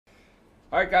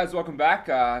All right, guys, welcome back.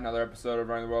 Another episode of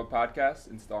Running the World podcast,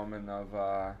 installment of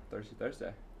Thirsty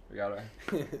Thursday. We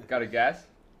got a guest,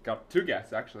 got two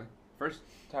guests actually. First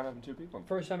time having two people.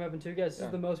 First time having two guests. This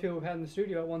is the most people we've had in the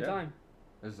studio at one time.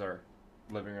 This is our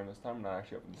living room this time, not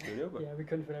actually up in the studio, but yeah, we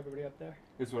couldn't fit everybody up there.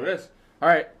 It's what it is. All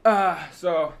right,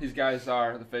 so these guys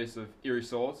are the face of Erie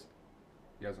Souls.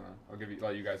 You guys wanna?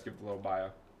 Let you guys give the little bio.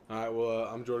 All right, well,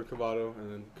 I'm Jordan Cavato,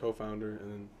 and then co-founder,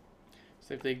 and then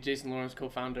Same thing, Jason Lawrence,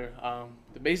 co-founder.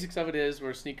 The basics of it is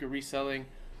we're a sneaker reselling,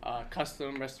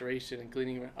 custom restoration and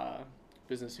cleaning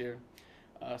business here.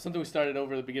 Something we started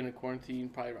over the beginning of quarantine,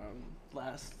 probably around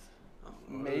last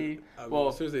May. Well,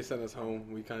 as soon as they sent us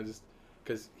home, we kind of just,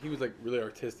 because he was like really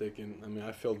artistic, and I mean,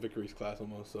 I failed Vickery's class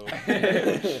almost, so.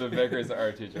 So Vickery's the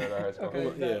art teacher at our high school.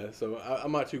 Okay. Yeah, so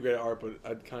I'm not too great at art, but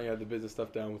I kind of got the business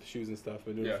stuff down with shoes and stuff.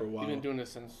 Been doing it for a while. You've been doing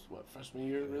this since, freshman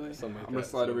year, really? Something like I'm that. gonna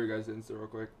slide over your guys' Insta real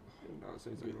quick.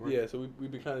 No, Yeah, so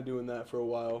we've been kind of doing that for a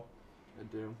while. I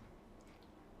do.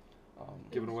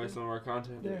 Giving away some of our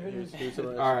content. There it is. Here's our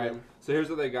All right. Instagram. So here's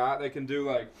what they got. They can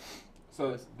do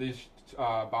these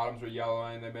bottoms are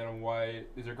yellowing. They made them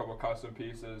white. These are a couple custom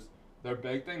pieces. Their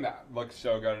big thing that looks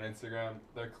so good on Instagram.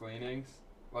 Their cleanings,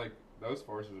 like those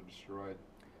forces are destroyed.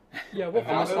 Yeah, we'll And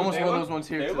now Almost one of those ones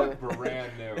here They today. look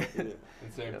brand new. Yeah.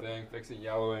 And same thing, fixing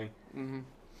yellowing. Mm-hmm.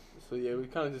 So yeah, we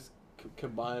kind of just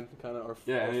combined kind of our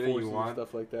Yeah, our anything you forces and want.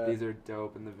 stuff like that. These are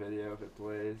dope in the video if it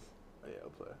plays. Yeah, I'll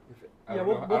play. Yeah,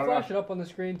 we'll flash it up on the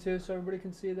screen too, so everybody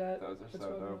can see that. Those are That's so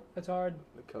hard. dope. That's hard.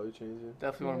 The color changing.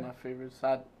 Definitely one Yeah. of my favorites.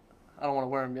 I don't want to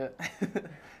wear them yet.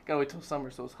 Gotta wait till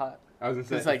summer so it's hot. I was gonna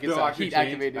say, It's like- if they'll it's actually heat change,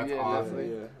 activated, That's yeah, awesome.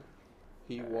 Yeah, yeah.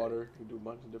 Heat, Alright. water. We do a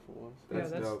bunch of different ones.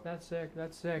 That's yeah, dope. that's sick.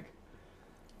 That's sick.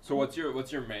 So what's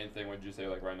your main thing? Would you say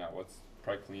like right now? What's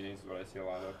probably cleanings is what I see a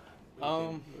lot of.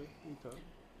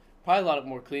 Probably a lot of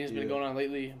more cleaning has been Yeah. going on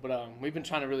lately, but we've been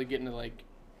trying to really get into like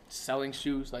selling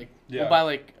shoes. Like Yeah. we'll buy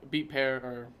like a beat pair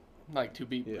or like two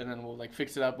beat, Yeah. and then we'll like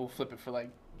fix it up. We'll flip it for like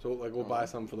So like we'll buy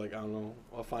some for like, I don't know,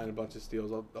 I'll find a bunch of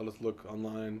steals. I'll just look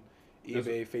online, There's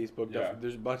eBay, Facebook. yeah.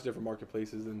 There's a bunch of different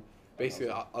marketplaces, and basically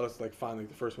I'll just like find like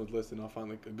the first one's listed, and I'll find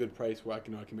like a good price where I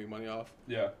can make money off.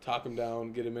 Yeah. Talk them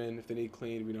down, get them in. If they need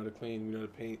cleaned, we know how to clean, we know how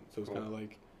to paint. So it's Cool. kind of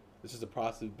like it's just a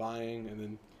process of buying and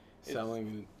then selling,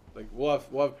 and like we'll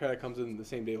have a pair that comes in the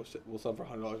same day. We'll sell for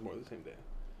 $100 more the same day,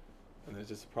 and it's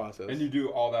just a process. And you do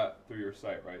all that through your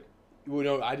site, right? Well,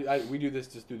 no, we do this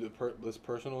just through this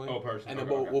personally. Oh, personally. And then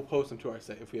Okay, okay. we'll post them to our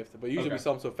site if we have to. But usually we Okay.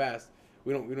 sell them so fast,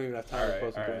 we don't even have time to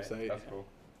post them to our Alright, site. that's cool.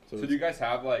 So, So do you guys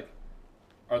have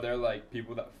are there like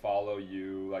people that follow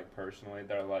you like personally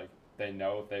that are like they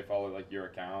know if they follow like your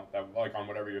account that like on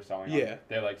whatever you're selling? Yeah. On,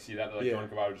 they like see that they're like Yeah. Jordan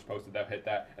Cavato just posted that, hit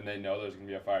that, and they know there's gonna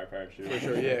be a fire pair of shoes. for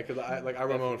sure, yeah, because I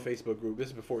run my own Facebook group. This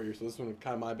is before Ear, so this is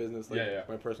kind of my business, like Yeah.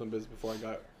 my personal business before I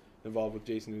got involved with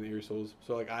Jason and the Ear Souls.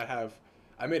 So like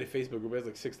I made a Facebook group. It has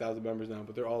like 6,000 members now,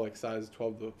 but they're all like size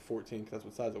 12 to 14 because that's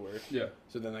what size I wear. Yeah.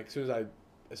 So then like as soon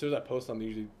as I post something,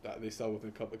 usually they sell within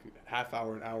a couple half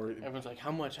hour, an hour. everyone's like,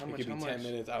 how much? How It much? could How be much? 10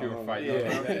 minutes. I People don't know. fight Yeah, over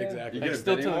yeah, it. exactly. You Like get a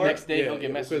still bidding till the war? next day, Yeah, he'll get yeah,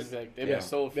 messages because- like they've yeah. been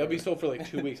sold. They'll be for- sold for like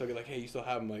 2 weeks. I'll get like, hey, you still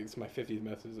have them? Like, it's my 50th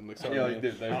message. I'm like, sorry, Yeah, man. like,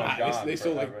 dude, they're Ah, gone they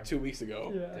sold forever. like 2 weeks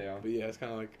ago. Yeah. Damn. But yeah, it's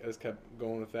kind of like I just kept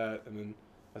going with that, and then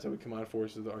that's how we combine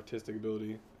forces, the artistic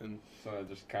ability, and So that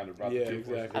just kind of brought Yeah, the two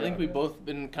forces exactly. I think together. we both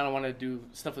been kind of want to do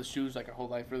stuff with shoes like our whole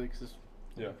life really because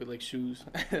Yeah. we like shoes.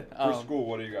 For school,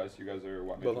 what are you guys? You guys are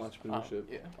what build majors? entrepreneurship.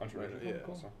 Yeah, Entrepreneurship. Yeah.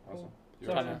 Cool. Awesome. Cool. Awesome. You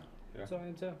So, guys? kinda. Yeah. So I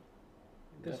am too.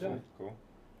 Good Definitely. stuff. Cool.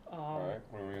 All right.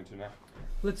 What are we going to now?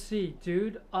 Let's see,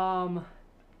 dude.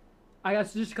 I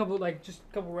got just a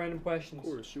couple random questions.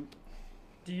 Of course, shoot.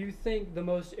 Do you think the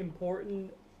most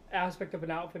important aspect of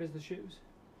an outfit is the shoes?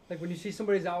 Like when you see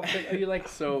somebody's outfit, are you like,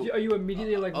 So- are you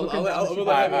immediately like looking I'll down the let shoe? him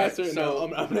Alright, answer. so-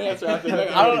 No, I'm gonna answer after.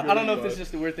 I don't know if this is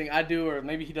just a weird thing I do or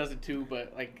maybe he does it too,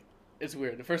 but like it's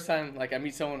weird. The first time like I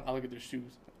meet someone, I look at their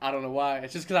shoes. I don't know why.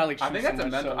 It's just because I like shoes I think so that's a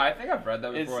much, mental. so- I think I've read that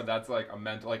It's- before. That's like a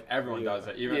mental. Like everyone Yeah. does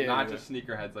it. Even Yeah, not yeah. just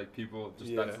sneakerheads. Like people just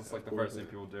Yeah, that's just like the of first course. thing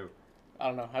people do. I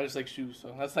don't know. I just like shoes,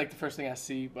 so that's like the first thing I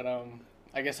see. But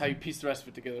I guess how you piece the rest of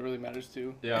it together really matters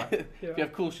too. Yeah. Yeah. If you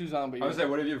have cool shoes on, but I you would say,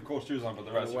 what if you have cool shoes on, but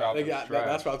the rest of your Like, outfit is trash?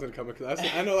 that's where I was gonna come in because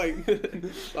I know like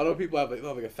a lot of people have like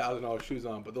they'll have like $1,000 shoes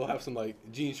on, but they'll have some like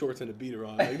jean shorts and a beater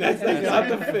on. Like that's not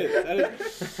the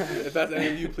fit. If that's any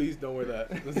of you, please don't wear that.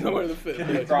 Don't wear the fit.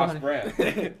 Like, Cross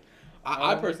brand.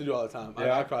 I personally do all the time.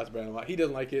 Yeah. I cross brand a lot. He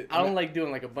doesn't like it. I don't like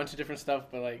doing like a bunch of different stuff,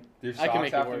 but like Do your I can socks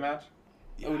make it have to work. match?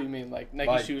 what do you mean, like Nike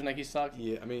Like- shoes, Nike socks?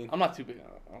 Yeah, I mean, I'm not too big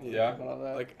on it. Yeah. About all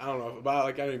that. like I don't know about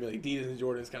like I don't even like Adidas and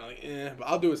Jordans kind of like but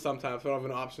I'll do it sometimes. If I don't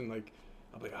have an option, like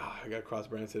I'm like I got cross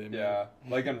brand today. Man. Yeah,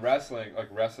 like in wrestling, like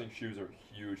wrestling shoes are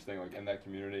a huge thing, like in that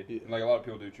community. Yeah. And like a lot of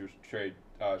people do trade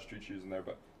street shoes in there,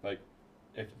 but like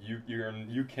if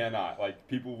you cannot, like,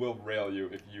 people will rail you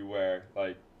if you wear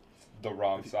like the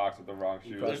wrong socks with the wrong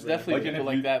shoes. There's definitely Like, people if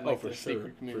like you- that in oh, like for the sure, sneaker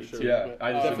community for sure. too. Yeah, but,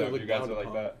 I just didn't know definitely if you guys look are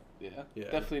down like that. yeah,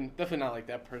 Yeah. definitely not like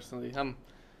that personally. I'm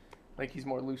like he's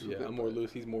more loose with Yeah, it. I'm more but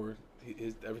loose. He's more.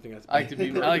 His everything has. I like to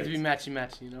be perfect.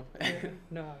 matchy, you know. Yeah,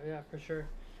 no, yeah, for sure.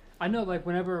 I know, like,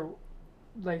 whenever,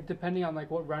 like, depending on like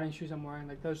what running shoes I'm wearing,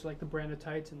 like those are like the brand of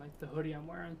tights and like the hoodie I'm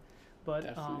wearing. But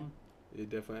Definitely. Yeah,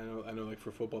 definitely. I know. Like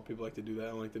for football, people like to do that. I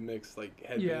don't like to mix like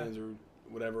headbands or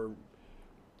whatever.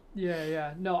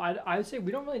 yeah. No, I'd say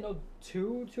we don't really know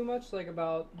too much like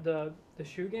about the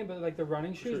shoe game, but like the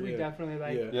running shoes, Sure, we yeah. definitely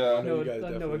like Yeah, Yeah. I know know you guys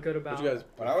know definitely. a good What about. you guys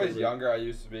When I was favorite? younger, I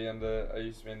used to be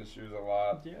into shoes a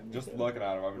lot. Yeah, me Just too. looking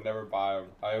at them, I would never buy them.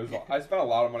 I spent a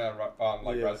lot of money on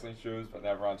like Yeah. wrestling shoes, but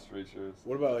never on street shoes.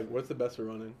 What about like what's the best for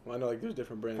running? Well, I know like there's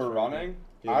different brands For running,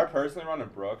 Yeah. I personally run in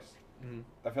Brooks. Mhm.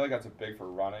 I feel like that's a big for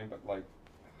running, but like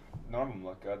none of them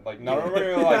look good. Like none of them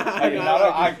are gonna, I like know, none of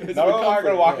like, it's none of for them are gonna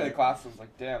comfort, walk yeah. into class and it's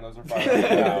like, damn, those are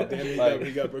fire. Damn, he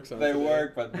Like, got Brooks on. they today.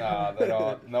 work, but nah, they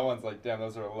don't. No one's like, damn,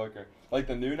 those are a looker. Like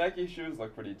the new Nike shoes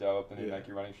look pretty dope. The new Yeah.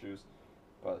 Nike running shoes,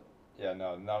 but yeah,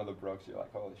 no, none of the Brooks. You're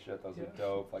like, holy shit, those Yeah. are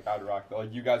dope. Like I'd rock.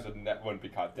 Like you guys wouldn't be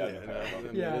caught dead in a Yeah, pair of no,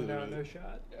 them. Yeah, It is no, really- no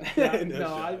shot. Yeah. Yeah, No no,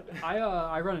 shot.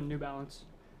 I run a New Balance.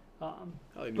 I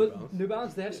like New But Balance. New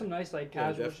Balance, they have some nice like Yeah,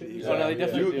 casual definitely. shoes. Oh, no, they Yeah.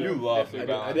 definitely You do. love Definitely.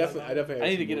 New I Balance. definitely. I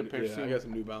need to some get a new- pair yeah, soon. I got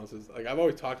some New Balances. Like I've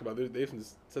always talked about. They have some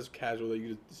such casual that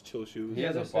you just chill shoes. He Yeah,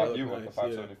 has they're a sick. bunch. They You look want the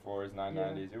nice, yeah. 574s,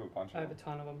 990s. You have a bunch I of have a them.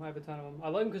 ton of them. I have a ton of them. I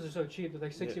like them because they're so cheap. They're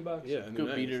like $60. Yeah, and Good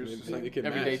they're beaters, Nice. just They like can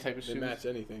everyday match, type of They shoes. match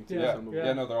anything. Too, Yeah, some of Yeah,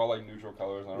 them. no, they're all like neutral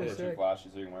colors. None of They're them are too sick. flashy,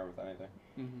 so you can wear it with anything.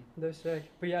 Mm-hmm. They're sick.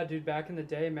 But yeah, dude, back in the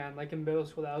day, man, like in middle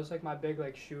school, that was like my big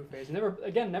like shoe phase. Never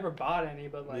bought any,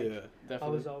 but like Yeah, I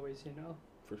Definitely. was always,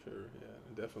 for sure.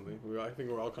 Yeah, definitely. I think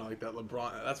we're all kind of like that.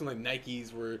 LeBron. That's when like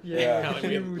Nikes were. Yeah, Kind of like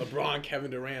we had huge. LeBron,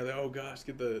 Kevin Durant. Like, oh gosh,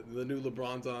 get the new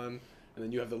LeBrons on, and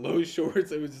then you have the low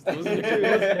shorts. It was just. It wasn't Yeah.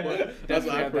 that's Definitely what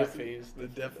I had that personally- phase.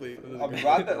 Definitely. it was I'm good.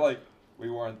 glad that like we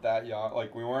weren't that young.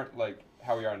 Like we weren't like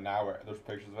how we are now, where there's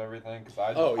pictures of everything. Because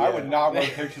I Oh, I yeah. would not want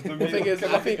pictures of me. The thing is,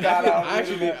 looking I think that out.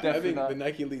 actually, I Definitely think not. the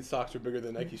Nike Elite socks are bigger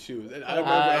than Nike shoes. And I I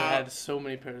remember. I I, had so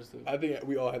many pairs of them. I think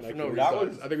we all had Nike No, Elite that socks.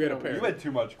 was- I think we had a pair. You had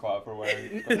too much clout for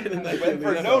wearing. Nike But for Elite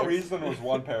no socks. reason was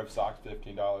one pair of socks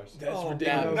 $15. That's Oh,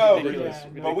 ridiculous. No, ridiculous.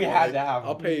 yeah. But we had to have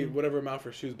I'll them. pay whatever amount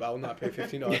for shoes, but I will not pay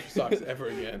 $15 for socks ever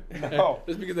again. No.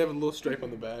 Just because they have a little stripe on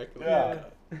the back. Yeah.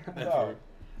 Never. No.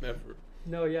 Never.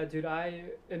 No, yeah, dude.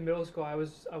 In middle school, I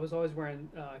was always wearing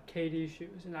KD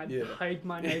shoes, and I'd Yeah. hike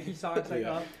my Nike socks like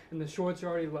Yeah. up, and the shorts are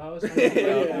already low. So I'm Yeah, like, I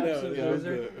know. absolute Yeah, it was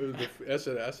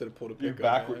loser. I should have pulled a You pic.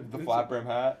 back on with that. the flat brim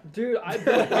hat. Dude, I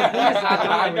thought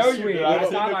I I know was you sweet. did. I I've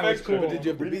seen thought the I was picture. cool. But did you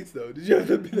have the beats though? Did you have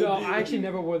the beats? No, I actually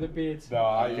never wore the beats. No,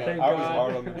 I Thank was God.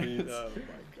 hard on the beats. Oh my god.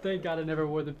 Thank God I never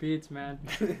wore the beats, man.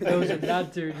 Those are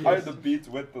that dude. I had the beats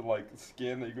with the like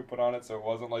skin that you could put on it, so it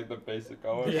wasn't like the basic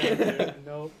color. Yeah, dude,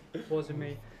 nope, wasn't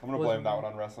me. I'm gonna Wasn't blame that me.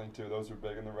 one on wrestling too. Those are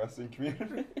big in the wrestling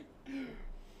community.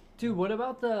 Dude, what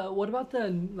about the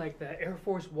like the Air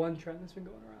Force One trend that's been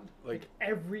going around? Like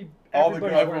all the everybody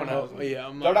girls- wearing everyone those. oh, yeah,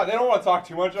 I'm They don't want to talk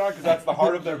too much on it because that's the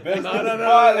heart of their business. No.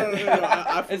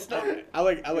 but- It's not. I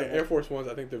like Air Force Ones.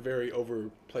 I think they're very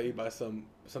overplayed by some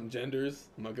genders.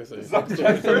 I'm not gonna say Some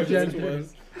genders. some Genders.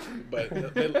 ones,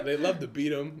 but they love to beat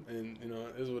them, and you know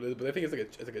it is what it is. But I think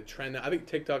it's like a trend now. I think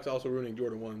TikTok's also ruining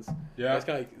Jordan Ones. Yeah. It's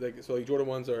kind of like so like Jordan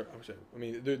Ones are. I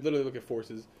mean, they're literally looking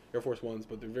at Air Force Ones,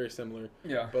 but they're very similar.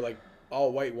 Yeah. But like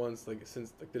all white ones, like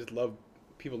since like they just love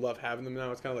people love having them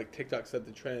now. It's kind of like TikTok set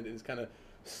the trend, and it's kind of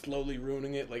slowly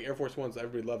ruining it. Like Air Force Ones,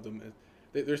 everybody loved them. And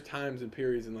there's times and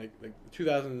periods in like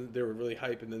 2000s they were really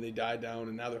hype, and then they died down,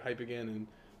 and now they're hype again, and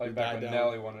Like they back died when down.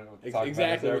 Nelly wanted to talk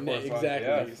Exactly, about his Air Force Ones.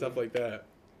 exactly, Yeah. stuff like that.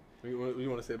 What do you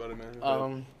want to say about it,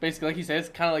 man? Basically, like you said, it's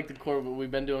kind of like the core of what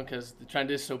we've been doing because the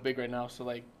trend is so big right now. So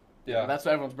like, Yeah. that's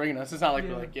what everyone's bringing us. It's not like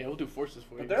Yeah. we're like, yeah, we'll do forces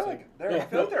for you. But they're It's like, No, I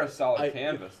feel like they're a solid I-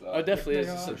 canvas though. oh, it definitely is,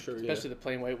 They It's are. like- For sure, yeah. especially the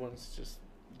plain white ones. Just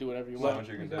do whatever you So want. much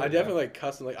you can do. I definitely like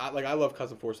custom. I love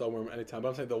custom forces. I'll wear them anytime. But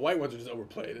I'm saying the white ones are just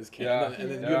overplayed. It's can't. Yeah. And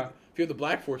then Yeah. if you have the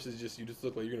black forces, you just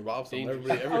look like you're gonna rob someone.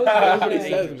 Dangerous. Everybody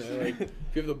says, Dangerous. man. Like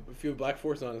if you have black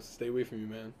force on, stay away from you,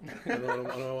 man. I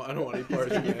don't want any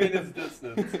parts of you, Keeping man. his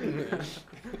distance.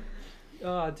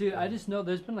 Dude, I just know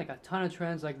there's been like a ton of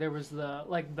trends. Like there was the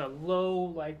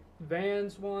low like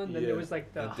Vans one, then Yeah. there was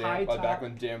like the The high like top. back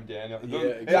when Damn Daniel. Yeah, I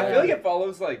exactly. feel like it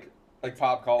follows like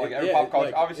pop culture, like every Yeah, pop culture.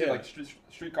 like, Obviously, yeah. like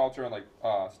street culture and like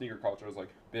sneaker culture is like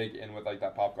big in with like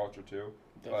that pop culture too.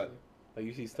 Definitely. Like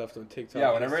you see stuff on TikTok.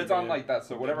 Yeah, whenever it's on Instagram. like that,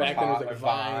 so whatever Back then it was hot like or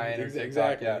Vine or Vine, TikTok,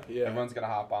 exactly, yeah. everyone's gonna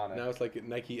hop on it. Now it's like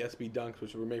Nike SB Dunks,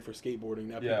 which were made for skateboarding.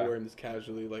 Now Yeah. people wearing this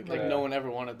casually, Like Yeah. no one ever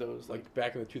wanted those. like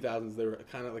back in the 2000s, they were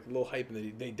kind of like a little hype,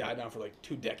 and they died down for like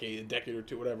a decade or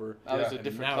two, whatever. I was Yeah. a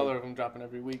different now- color of them dropping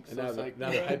every week. And So now, it's like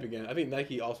now they're hype again. I think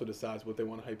Nike also decides what they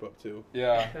want to hype up to.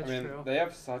 Yeah, That's I mean true. they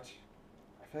have such.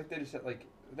 I feel like they just like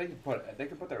they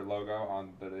could put their logo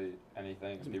on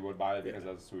anything and people would buy it because it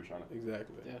has a swoosh on it.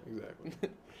 Exactly. Yeah. Exactly.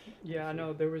 Yeah, I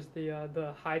know. There was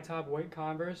the high top white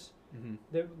Converse hmm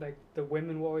that like the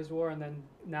women always wore, and then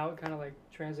now it kind of like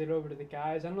translated over to the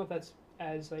guys. I don't know if that's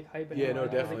as like hype. Yeah, anymore. no, I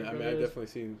don't definitely. think I it mean, really I've is. definitely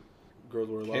seen girls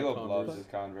wear a lot Caleb of loves Converse. his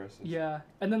Converse. Yeah,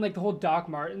 and then like the whole Doc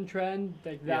Martin trend,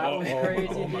 like that Oh, was oh, crazy.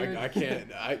 oh my dude. God, I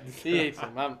can't. he hates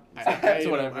them. I It's hate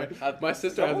 'em. whatever. My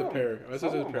sister has a pair. My sister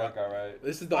has a pair. Look alright.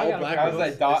 This is the I all got a black. pair. I was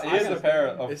boots. like, he I has got a a pair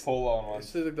pair. of polo ones.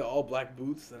 This is like the all black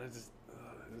boots, and I just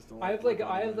don't. I have like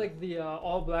like them. the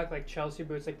all black like Chelsea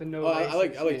boots, like the no Oh, laces. I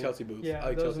like Yeah. Chelsea boots. Yeah, I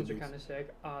like those Chelsea ones are boots. kind of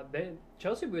sick.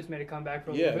 Chelsea boots made a comeback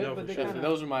for a Yeah, little bit, no, but for they sure. kind of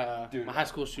Those are my Dude. my high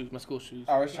school shoes. My school shoes.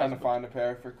 I was trying to find a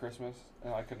pair for Christmas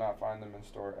and I could not find them in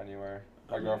store anywhere.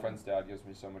 My Oh. girlfriend's dad gives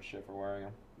me so much shit for wearing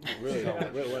them. Really? So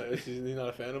Wait, what? Is he not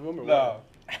a fan of them? Or No, what?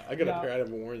 I got No. a pair I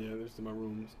haven't worn yet. They're just in my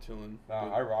room, just chilling. no,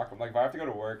 I rock them. Like if I have to go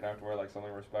to work and I have to wear like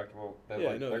something respectable, they Yeah,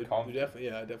 like no, they're they're comfy. definitely.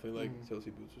 Yeah, I definitely like Mhm.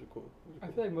 Chelsea boots. They're cool. I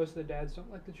feel like most of the dads don't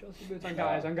like the Chelsea boots on No.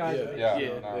 guys. On guys, Yeah. at least. Yeah,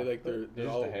 Yeah. no. They like they're You're just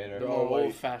all a hater. they're More all white.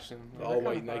 old fashioned. They're They're all kinda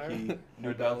white fire. Nike Your New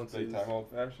dad's Balances. big time old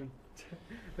fashioned.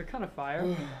 They're kind of fire.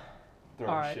 Throwing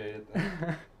Alright. shade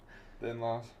at the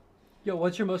in-laws. Yo,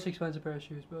 what's your most expensive pair of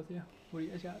shoes, both of you? What do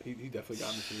you guys got? He definitely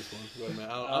got me for this one. Go ahead, man.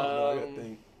 I don't know. I gotta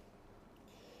think.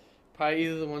 Probably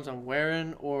either the ones I'm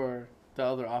wearing or the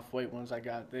other off-white ones I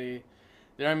got. They're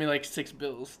on me like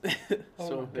 $6, Oh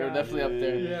so my they're God. definitely up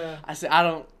there. Yeah. I said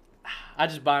I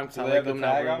just buy them because Do I they like have the them.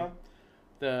 Not tag wear on 'em.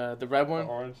 them? The red The one.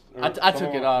 orange? I took it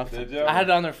Someone- off. Did you? I had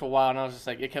it on there for a while, and I was just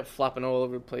like, it kept flopping all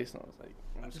over the place, and I was like,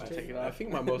 I'm just gonna take it I off.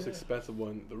 think my most expensive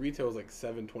one, the retail was like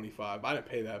 $7.25. I didn't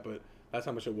pay that, but that's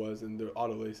how much it was. And they're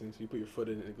auto lacing, so you put your foot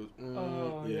in it and it goes.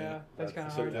 Oh, yeah. That's kinda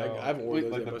So hard. I haven't worn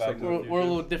those Like yet, the but back something. to the We're a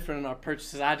little future. different in our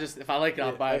purchases. If I like it,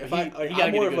 I'll buy it. If But I, he like, gotta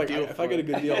I'm get more a of good like, deal if for I get a it.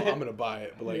 good deal, I'm gonna buy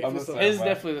it. But like, I'm if it's the like, same His is way.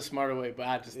 definitely the smarter way, but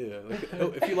I just yeah, like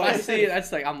if he if I likes see it,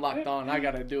 that's like I'm locked on. I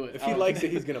gotta do it. if he likes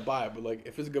it, he's gonna buy it. But like,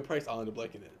 if it's a good price, I'll end up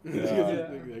liking it. Yeah.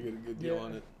 I get a good deal Yeah.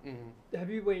 on it. Have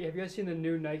you guys seen the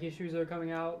new Nike shoes that are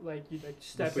coming out? Like you like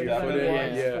step put in your them foot in,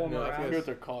 once, yeah, pull 'em no, I I around. forget what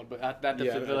they're called, but that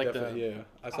Yeah, they're like definitely, yeah.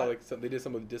 I saw I- like they did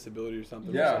some with disability or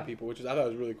something Yeah. for some people, which is I thought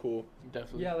was really cool.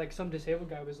 definitely. Yeah, like some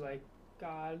disabled guy was like,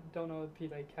 God, don't know if he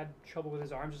like had trouble with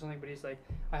his arms or something, but he's like,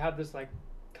 I have this like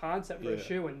concept for a Yeah.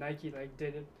 shoe, and Nike like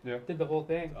did the whole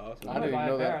thing. It's awesome. I I'm gonna didn't buy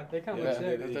know a that. pair. They kind of Yeah, look they,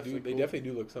 sick. they, That's do, definitely they cool. definitely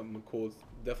do look something cool. It's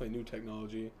definitely new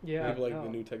technology. Yeah, People like no. the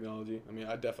new technology. I mean,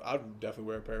 I'd definitely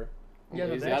wear a pair. Yeah,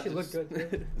 no, Easy. they I actually look just- good.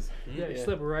 Too. Yeah, you Yeah.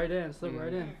 slip right in,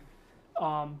 right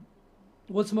in.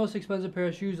 What's the most expensive pair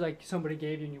of shoes like somebody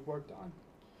gave you and you worked on?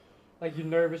 Like you're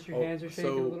nervous, your hands are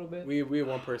shaking a little bit. We have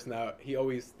one person that we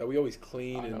always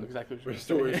clean I know and exactly what you're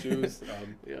restore his saying. shoes.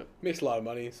 Yeah. Makes a lot of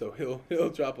money, so he'll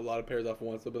drop a lot of pairs off at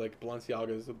once. They'll be like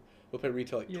Balenciagas. They'll pay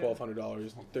retail like Yeah.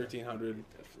 $1,200, $1,300,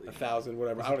 $1,000,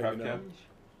 whatever. I don't even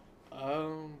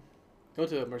know. Go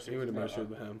to Mercer. He went to Mercer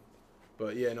with him,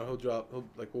 but yeah, no,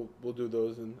 we'll do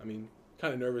those, and I mean,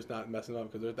 kind of nervous not messing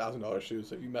up because they're $1,000 shoes.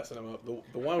 So if you messing them up,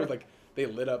 the one was like they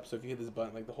lit up. So if you hit this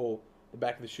button, like the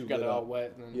back of the shoe Got lit it all up.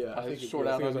 wet and then Yeah, I probably think, short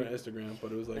I out think it was on on me. Instagram,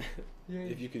 but it was like Yeah,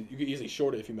 if you could easily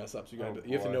short it if you mess up. So you Oh,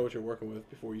 you have to boy. know what you're working with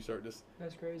before you start just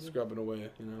that's crazy. scrubbing away.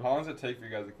 You know. How long does it take for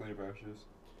you guys to clean a pair of shoes?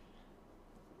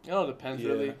 It all depends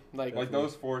Yeah. really. Like Definitely.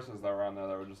 those forces that were on there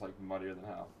that were just like muddier than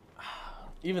hell.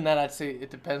 Even that, I'd say it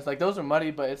depends. Like those are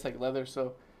muddy, but it's like leather, so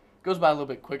it goes by a little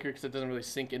bit quicker because it doesn't really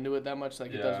sink into it that much,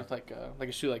 like it does Yeah. with like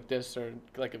a shoe like this or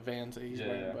like a Vans that he's Yeah,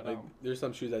 wearing. yeah. But Like there's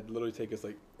some shoes that literally take us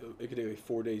like it could take like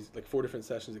 4 days, like 4 different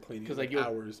sessions of cleaning. 'Cause, like like, you'll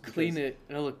hours. clean it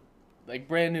and it'll look like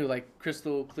brand new, like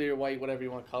crystal clear white, whatever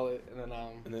you want to call it, and then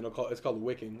And then it's called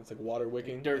wicking. It's like water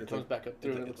wicking. dirt It's comes like, back up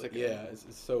through and it it's looks like, like yeah, it's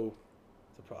so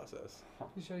it's a process. You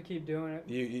just gotta keep doing it.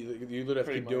 You literally have to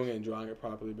Pretty keep doing much. it and drying it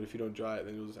properly. But if you don't dry it,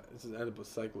 then you'll just end up a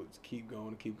cycle. Just keep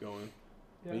going, keep going.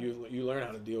 Yeah. And you learn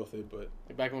how to deal with it. But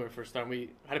Like back when we were first starting, we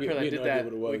had a We- pair we that had did no idea that.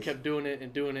 what it We was. kept doing it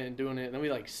and doing it and doing it, and then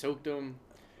we like soaked them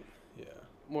yeah,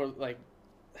 more like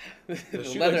the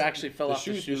shoe, leather like, actually fell off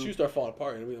the shoe. The shoes start falling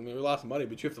apart. And we lost money,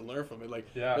 but you have to learn from it. Like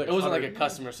Yeah. like It wasn't like a 100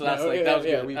 customer, so No, that's like yeah, that was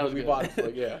yeah, good. we, that was we good. bought it for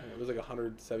like it was like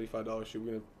 $175 shoe. We're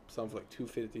gonna sell them for like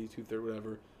 $250, $230,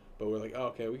 whatever. But we're like, oh,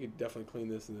 okay, we could definitely clean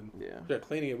this, and then Yeah. we started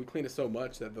cleaning it. We cleaned it so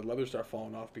much that the leather started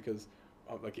falling off because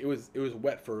like it was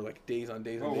wet for like days on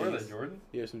days Oh, on were days. they Jordan?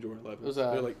 Yeah, some Jordan 11s. It was,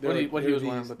 they're like what he was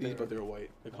wearing, these, but these, they're- they're white.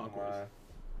 The Concords. Oh,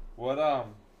 what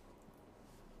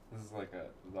this is like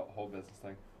the whole business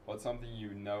thing. What's something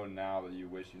you know now that you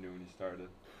wish you knew when you started?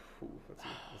 Ooh,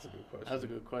 that's a good question. That's a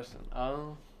good question.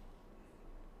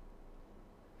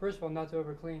 First of all, not to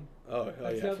over clean. Oh,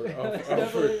 That's yeah, definitely- that's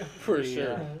for definitely- sure.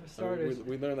 Yeah. I mean, Starters.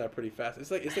 we learned that pretty fast.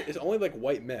 It's only like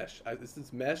white mesh.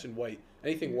 It's mesh and white.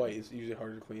 Anything white is usually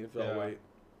harder to clean if it's all Yeah. white.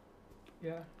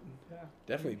 Yeah. Yeah.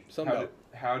 Definitely something.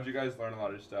 How'd you guys learn a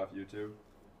lot of your stuff? YouTube?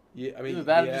 Yeah, I mean, Either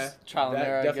that or yeah, just trial and that-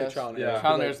 error, I definitely guess. trial and Yeah. error.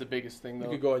 Trial and Like, error is the biggest thing, you though.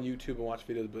 could go on YouTube and watch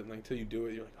videos, but like until you do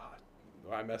it, you're like,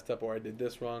 oh, I messed up or I did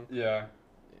this wrong. Yeah.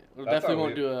 We That's definitely how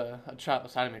won't do a trial.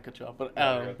 Sorry, I didn't mean to cut you off, but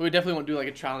No, you're good. we definitely won't do like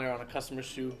a trial and error on a customer's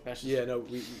shoe. That's just, Yeah, no,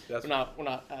 that's we're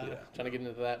not Yeah. trying to get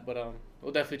into that, but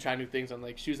we'll definitely try new things on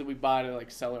like shoes that we buy to like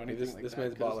sell or I mean, anything this like this that.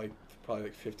 man's 'cause- bought like probably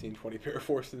like 15, 20 pair of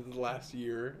forces in the last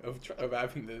year of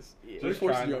having this. Yeah. How many Just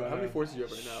forces trying do you to have? How many learn. forces do you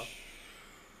have right now?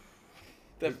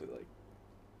 definitely like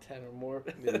 10 or more.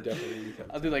 Yeah, definitely. you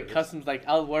have I'll do like pairs. customs. Like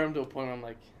I'll wear them to a point where I'm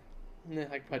like, nah, I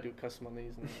could probably do a custom on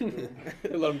these. And do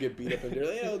 'em. Let them get beat up and they're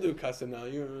like, yeah, I'll do a custom now.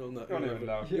 You don't know. You don't even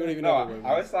know. You don't even No, know.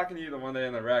 I was talking to you the one day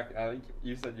in the rec. I think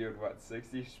you said you had what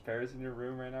 60 pairs in your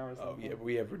room right now or Oh something. yeah, but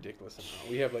we have ridiculous amount.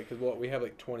 We have like we have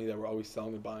like 20 that we're always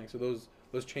selling and buying. So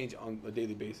those change on a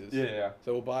daily basis. Yeah.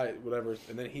 So we'll buy whatever,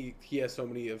 and then he has so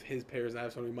many of his pairs, and I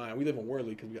have so many of mine. We live in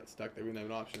Worley because we got stuck there. We didn't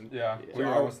have an option. Yeah. Yeah. We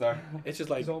were So almost there. It's just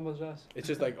like It's almost us. it's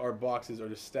just like our boxes are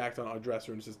just stacked on our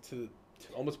dresser, and it's just to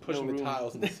almost pushing the room.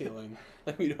 tiles in the ceiling.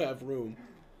 Like we don't have room.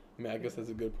 I mean, I guess that's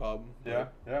a good problem. Yeah.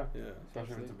 Yeah. Yeah.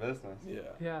 Especially if it's a business. Yeah.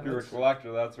 Yeah. If you're a that's-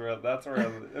 collector, that's where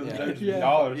Yeah. there's Yeah.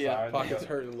 dollar Yeah. signs. Pockets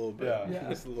hurting a little bit. Yeah. Yeah.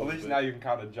 Just a At little least bit. now you can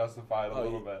kind of justify it a Oh,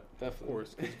 little yeah. bit. Of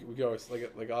course, because we go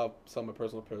like I'll sell my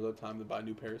personal pairs all the time to buy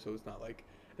new pairs, so it's not like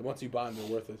and once you buy them,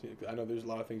 they're worthless. I know there's a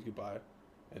lot of things you buy,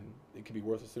 and it can be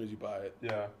worth as soon as you buy it.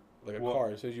 Yeah. Like a Well- car,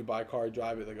 as soon as you buy a car,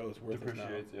 drive it, like oh, it's worthless now.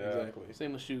 Depreciates, yeah. Exactly.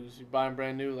 Same with shoes. You buy them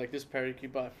brand new. Like this pair, you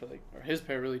could buy for like, or his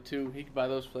pair really too. He could buy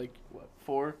those for like what,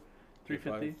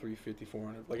 $350. 350,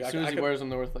 400. Like As I soon as he could, wears them,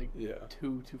 they're worth like yeah.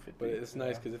 $250. But it's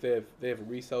nice Yeah. because if they have a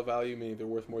resale value, meaning they're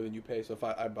worth more than you pay. So if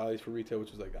I buy these for retail,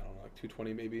 which is like I don't know, like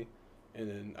 $220 maybe, and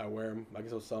then I wear them, I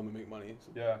guess I'll sell them and make money.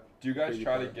 So Yeah. Do you guys Crazy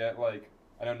try to part. get like?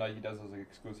 I know Nike does those like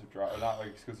exclusive drops, or not like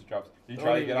exclusive drops. You Don't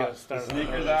try to even get get out the started on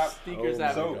sneakers those. app. Sneakers oh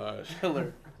app. my So- gosh.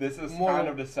 Killer. This is More- kind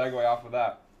of the segue off of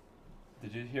that.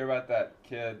 Did you hear about that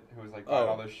kid who was like buying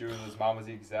Oh. all those shoes? His mom was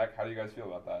the exec. How do you guys feel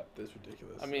about that? That's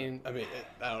ridiculous. I mean- I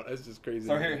don't. It's just crazy.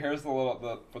 So here's for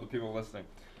the people listening.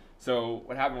 So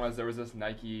what happened was there was this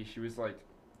Nike. She was like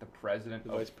the president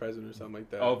the vice president or something like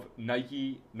that. of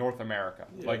Nike North America,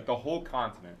 Yeah. like the whole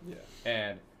continent. Yeah.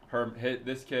 And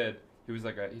this kid, he's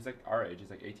like our age. He's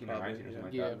like 18 or Probably, 19 or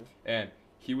something yeah. like that. And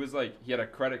he was like he had a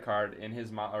credit card in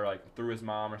his mom or like through his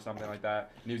mom or something like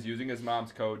that. And he was using his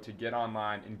mom's code to get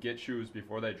online and get shoes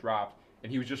before they dropped.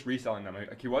 And he was just reselling them.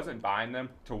 Like he wasn't buying them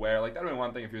to wear. Like that would be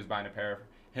one thing if he was buying a pair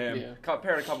for him. Yeah.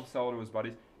 Paired a couple sell to his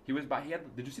buddies. He was buying. He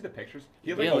had. Did you see the pictures? He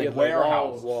had Yeah, like he a had, like,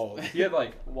 warehouse. walls. He had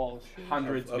like Walls.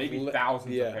 hundreds, Of maybe li-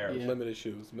 thousands yeah, of pairs. Yeah. limited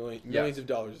shoes, millions Yes. of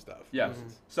dollars of stuff. Yes,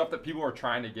 Mhm. stuff that people were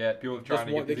trying to get. People were trying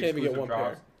to one- get they these can't even get exclusive one pair.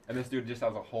 drops. And this dude just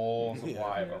has a whole Yeah.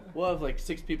 supply of Yeah. them. We'll have like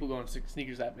 6 people go on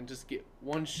sneakers app and just get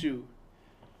one shoe,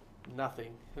 nothing,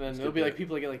 and then Let's there'll get be like that.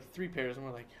 people that get like 3 pairs, and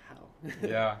we're like, how?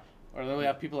 Yeah. Or then we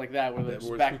have people like that where they're That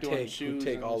just who backdooring take shoes.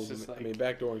 take and all it's of just them. like, I mean,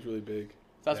 backdooring is really big.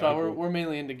 that's yeah, why cool. we're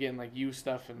mainly into getting like used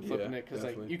stuff and flipping Yeah, it because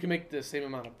like definitely. you can make the same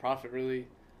amount of profit really.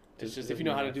 It's Just just if you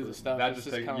know how to different do the effort. stuff. That it's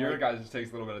just takes kinda your like, guys just takes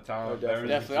a little bit of time. Oh, Theirs is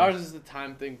definitely. just- Ours is the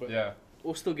time thing, but Yeah.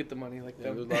 we'll still get the money like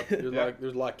Yeah, them.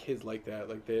 there's a lot of kids like that.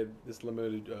 Like they had this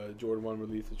limited Jordan 1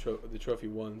 release, the trophy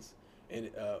ones, and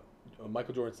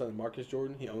Michael Jordan's son, Marcus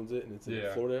Jordan, he owns it, and it's in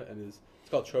Yeah. Florida, and it's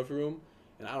called Trophy Room,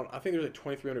 and I think there's like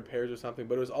 2,300 pairs or something,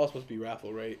 but it was all supposed to be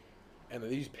raffle, right? And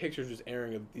these pictures just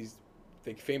airing of these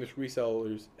like famous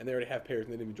resellers, and they already have pairs,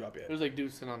 and they didn't even drop yet. There's like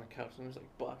dudes sitting on the couch and there's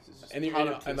like boxes just And, piled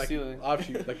up to the like ceiling.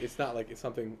 obviously like it's not like it's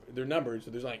something they're numbered, so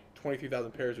there's like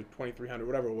 23,000 pairs or 2,300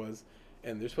 whatever it was,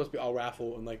 and they're supposed to be all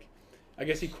raffle, and like I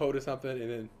guess he quoted something, and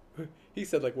then he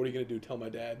said like, "What are you gonna do? Tell my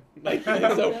dad?" Like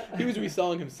so he was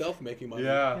reselling himself, making money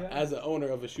Yeah. as the owner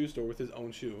of a shoe store with his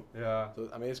own shoe. Yeah. So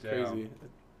I mean it's Damn. crazy.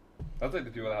 That's like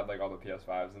the people that had like all the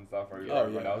PS5s and stuff. Or Oh,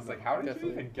 everyone yeah. else. Like, how did you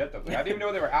Definitely. even get them? Like, I didn't even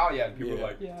know they were out yet. And people were Yeah.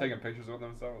 like Yeah. taking pictures with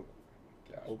them. So,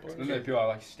 yeah. Oh, boy. Then there are people that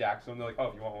like stacks them. They're like, oh,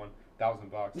 if you want one,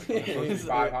 $1,000. Like, it's supposed to be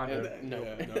Yeah. 500. No.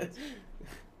 Yeah, no.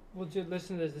 Well, dude,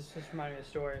 listen to this. This just reminded me of a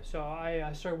story. So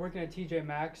I started working at TJ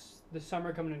Maxx this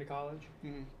summer coming into college.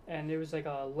 Mhm. And it was like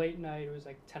a late night. It was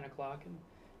like 10 o'clock. And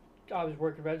I was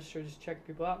working register, just checking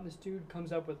people out, and this dude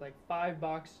comes up with like 5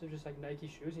 boxes of just like Nike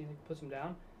shoes, and he like, puts them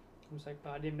down. I was like, but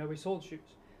I didn't even know we sold shoes.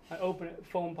 I open it,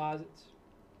 foam posits,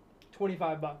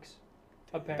 $25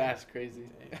 a pair. That's crazy.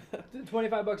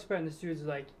 $25 a pair, and this dude's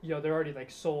like, yo, they're already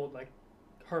like sold. Like,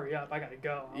 hurry up, I gotta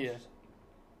go. I was Yeah. just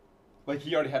Like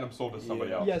he already had them sold to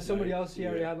somebody else. yeah, somebody Right. else, he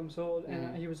already Yeah. had them sold.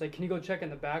 And Mhm. he was like, can you go check in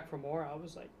the back for more? I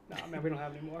was like, nah, man, we don't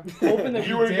have any more. Hoping that You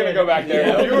he were did. gonna go back there.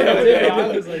 Yeah, You were I gonna did. take I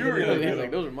it. was like, You were you gonna know, He's get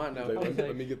like, them. those are mine now. He's like, I was let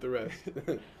like- me get the rest.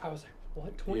 I was like,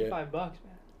 what? $25, man.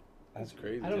 That's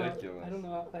crazy. I don't ridiculous. know. I don't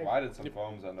know. Like, Why did some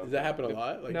foams end up? Does that happen a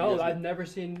lot? Like, no, you guys I've never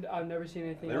seen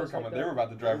anything They were else coming. like They that. were about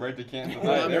to drive right to Canton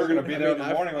Well, tonight. I They were mean, gonna be there in the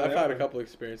I've- morning. when I've they had a opened. couple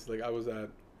experiences. Like I was at,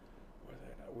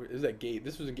 this is at Gabe.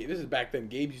 This was in Gabe. This is back then.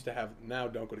 Gabe used to have. Now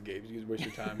don't go to Gabe's. You waste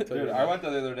your time. Dude, I went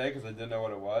there the other day because I didn't know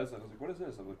what it was. And I was like, "What is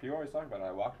this?" And people always talk about it.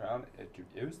 I walked around.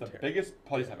 It was the Terrible. biggest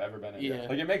place I've ever been in. Yeah.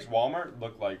 Like it makes Walmart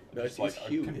look like No, just it's like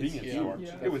huge. a convenience It's store. huge.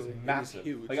 Yeah. It was Definitely. It is massive.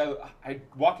 huge. Like I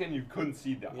walked in, you couldn't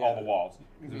see all the Yeah. walls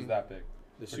because it was Mhm. that big.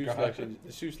 The For shoe God. selection.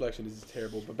 The shoe selection is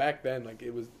terrible. But back then, like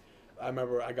it was. I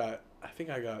remember I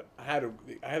had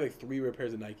like 3 rare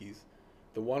pairs of Nikes.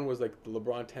 The one was like the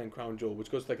LeBron 10 Crown Jewel,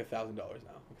 which goes to like $1,000 now,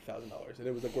 like $1,000, and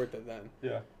it was like worth it then.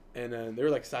 Yeah. And then they were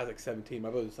like size like 17. My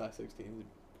brother was size 16.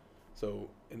 So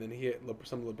and then he hit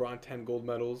some LeBron 10 gold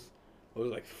medals. Those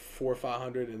were like 400 or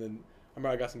 500. And then I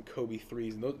remember I got some Kobe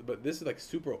 3s. And those, but this is like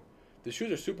super. The shoes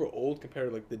are super old compared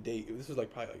to like the date. This was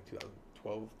like probably like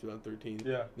 2012, 2013.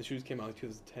 Yeah. The shoes came out like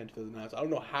 2010, 2009. So I don't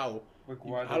know how. Like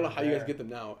why? I don't know how you guys get them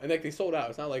now. And like they sold out.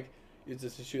 It's not like it's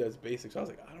just a shoe that's basic. So I was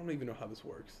like, I don't even know how this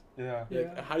works. Yeah. Yeah.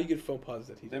 Like, how do you get foam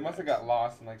posits at TJ They must have Maxx? got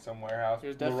lost in like some warehouse.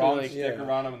 There's The definitely, wrong like- sticker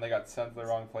Yeah. on them, and they got sent to the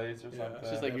wrong place or Yeah. something. It's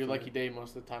just like your Definitely. lucky day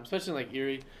most of the time, especially in like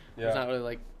Erie. It's yeah. not really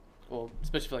like, well,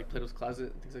 especially for like Plato's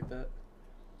Closet and things like that.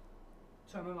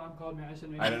 Sorry, my mom called me. I said,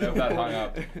 I don't know if that hung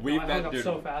up. No, We've I been, hung up dude.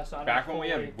 so fast on Back it. when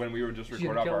Holy- we were just She's gonna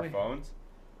recording off kill our me. phones,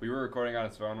 we were recording on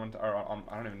his phone or on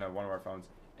I don't even know, one of our phones,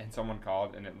 and someone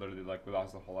called and it literally like we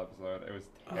lost the whole episode. It was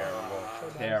terrible, So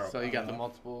bad. terrible. So you got the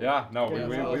multiple. Yeah, no, Yeah,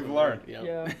 we've learned. Yeah.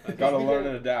 Yeah. Gotta We learn get-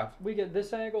 and adapt. We get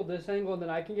this angle, and then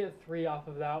I can get 3 off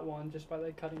of that one just by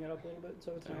like cutting it up a little bit,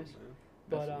 so it's Yeah, nice. man.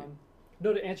 But Definitely.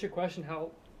 no, to answer your question,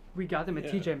 how we got them at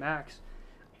Yeah. TJ Maxx.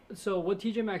 So what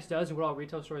TJ Maxx does and what all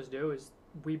retail stores do is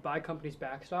we buy companies'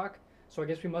 backstock. So I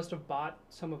guess we must have bought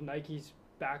some of Nike's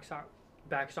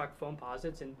backstock foam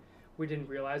posits, and we didn't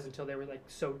realize until they were like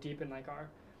so deep in like our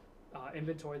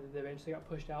inventory that they eventually got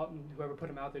pushed out, and whoever put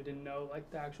them out there didn't know like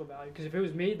the actual value. Because if it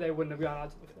was me, they wouldn't have gone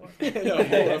out to the floor. No, of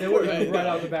They course, would have been right no,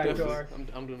 out the back definitely. door.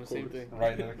 I'm doing the same course. thing.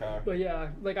 Right in the car. But yeah,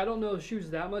 like I don't know shoes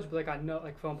that much, but like I know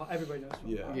like everybody knows foam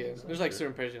Yeah. posits. Yeah, so. there's like Sure.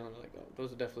 certain pairs you know, like oh,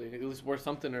 those are definitely at least worth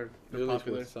something or They're they're at least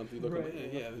popular. worth something. You look Right.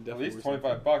 at yeah, they're At definitely least worth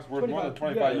something. $25 worth more than 25,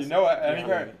 25. yeah. You know, any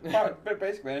Yeah. pair,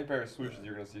 basically any pair of swooshes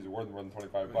you're gonna see is worth more than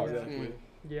 $25. Yeah. Exactly.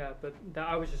 Yeah, but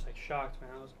I was just like shocked,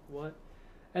 man. I was like, what?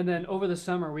 And then over the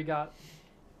summer, we got.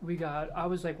 I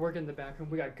was like working in the back room.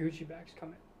 We got Gucci bags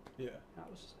coming. Yeah. And I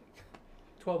was just like,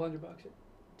 $1,200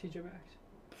 at TJ Maxx.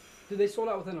 Dude, they sold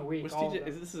out within a week. What's all of TJ?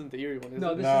 them. This isn't the Erie one, is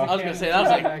No, it? this No. is. I was gonna say that. I was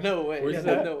like, no way. Where's Yeah,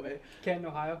 that? No way. Canton,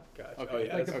 Ohio. Gotcha. Okay. Oh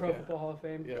yeah. Like the that's Pro okay. Football Hall of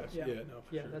Fame. Yeah. Yeah. Yeah. No.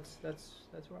 For Yeah, sure. that's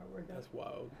where I work at. That's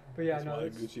wild. But yeah, That's no. wild.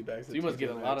 It's, Gucci bags. So at you must TJ get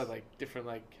a lot Maxx. of like different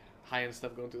like high end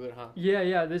stuff going through there, huh?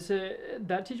 yeah. This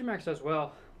that TJ Maxx does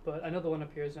well, but I know the one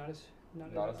up here is not as Not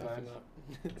as nice. nice. Definitely not.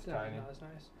 It's Tiny. not as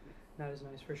nice. Not as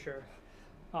nice for sure.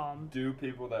 Do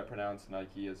people that pronounce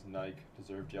Nike as Nike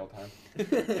deserve jail time?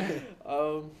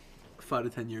 5 to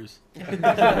 10 years.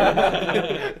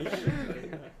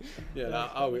 Yeah,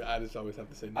 I just always have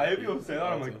to say. I hear Nike. people say that.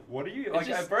 I'm like, what are you? Like,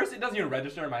 just- at first, it doesn't even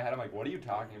register in my head. I'm like, what are you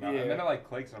talking about? Yeah. And then it like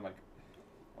clicks, and I'm like,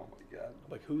 oh my god.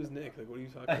 Like, who's Nick? Like, what are you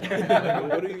talking about?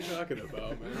 Like, what are you talking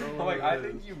about, man? I'm like, I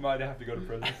think you might have to go to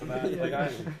prison for that. Like,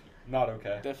 I'm not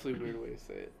okay. Definitely weird way to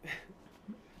say it.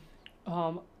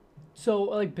 So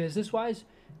like business wise,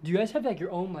 do you guys have like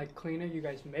your own like cleaner you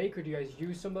guys make, or do you guys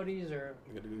use somebody's, or?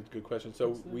 Good question. So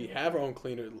What's the- we have our own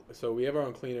cleaner. So we have our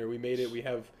own cleaner. We made it. We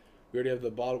already have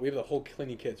the bottle. We have the whole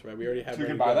cleaning kits, right? We already have. So you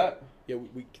ready can to buy go. that? Yeah,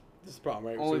 we this is the problem,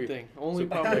 right? Only so thing. Only so,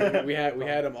 problem. like, we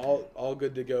had them all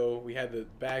good to go. We had the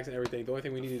bags and everything. The only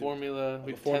thing we needed Formula.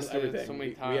 We the formula, tested it everything. so many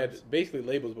We times. had basically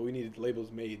labels, but we needed labels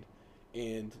made,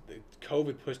 and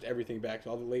COVID pushed everything back. So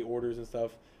all the late orders and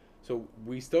stuff. So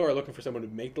we still are looking for someone to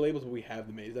make the labels, but we have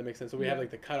them made. Does that make sense? So we have Yeah.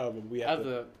 like the cutout of them. We I have have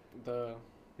the, the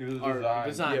He was our designed.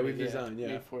 design. Yeah, we designed, yeah.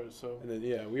 made for it. So and then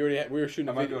yeah, we already we were shooting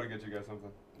I a might be video. able to get you guys something.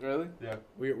 really, Yeah.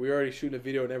 We already shooting a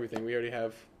video and everything. We already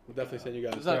have. We'll definitely send you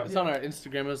guys. it's on our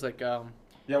Instagram. It was like Yeah,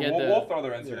 Yeah, we'll the- throw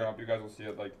their Instagram yeah. up. You guys will see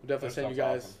it. Like, We'll definitely their send you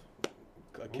stuff's guys. awesome.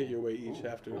 a kit your way each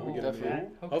after we Oh, get him definitely.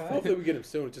 in. Okay. Hopefully we get him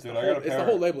soon. It's just Dude, the I got whole, a it's the pair.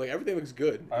 whole label. Like everything looks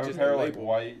good. I have It's a just pair the of like label.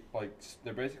 white, like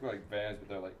they're basically like Vans,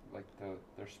 but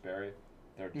they're Sperry.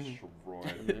 They're Mhm.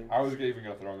 destroyed. I was even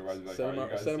gonna throw them away. Like, Send oh, them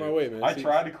you guys our do. way, man. I See-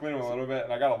 tried to clean them a little bit,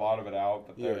 and I got a lot of it out,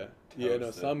 but Yeah, they're yeah. No,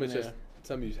 toasted. some is Yeah. just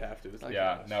some you just have to. It's like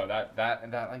Yeah, no, that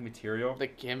like material. The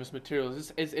canvas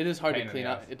materials, it is hard Pain to in clean the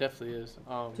out. ass. It definitely is.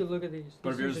 Dude, look at these.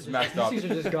 But if These yours things is are messed just, up, these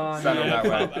things are just gone. send them Yeah,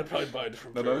 that way. I'd probably buy a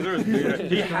different No, pair. those are his new.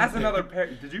 He has another pair.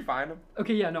 Did you find them?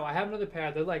 Okay, yeah, no, I have another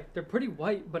pair. They're pretty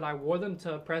white, but I wore them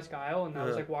to Presque Isle, and I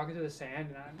was Uh-huh. like walking through the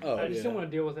sand, and Oh, I just yeah. didn't want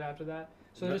to deal with it after that.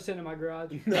 So they're No. just sitting in my garage.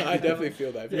 No, I definitely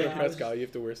feel that. If you're Yeah, a I press was- guy, you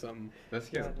have to wear something. This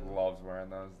kid Yeah. loves wearing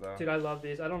those though. Dude, I love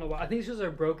these. I don't know why. I think it's because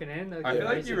they're broken in. Like, I they're feel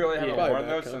like basic. you really Yeah. haven't Probably worn that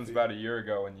those since comfy. about a year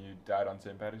ago when you died on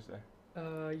St. Patty's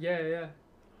Day. Yeah.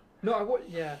 No, I would.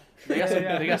 Yeah. They got some.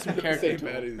 Yeah. They got some character St. to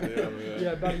 'em. Patty's Day, oh my God.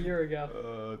 Yeah, about a year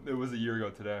ago. It was a year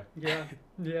ago today. Yeah.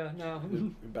 No.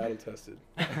 Battle tested.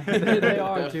 they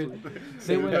are, dude. Definitely. They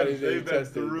St. went. Patty's Day They've been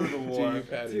tested. through the war. GU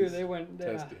Patties Dude, they went. Yeah.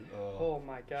 tested. Oh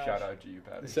my gosh. Shout out GU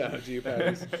Patty. Shout out GU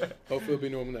Patties. Hopefully it'll be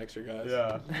normal next year, guys.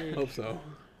 Yeah. Yeesh. Hope so.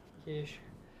 Yeesh.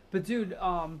 But dude,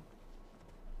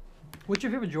 what's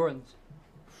your favorite Jordans?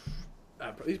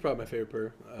 He's probably my favorite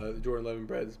pair, the Jordan 11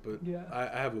 Breads, but Yeah. I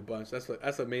have a bunch. That's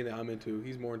the main that I'm into.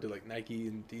 He's more into like Nike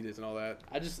and Adidas and all that.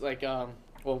 I just like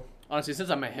well, honestly, since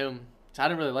I met him, so I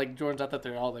didn't really like Jordans. I thought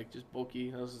they were all like just bulky.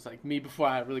 That was just like me before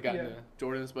I really got Yeah. into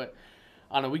Jordans. But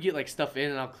I don't know, we get like stuff in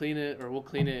and I'll clean it or we'll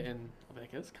clean it and I'll be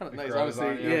like, that's kind of It nice. grows on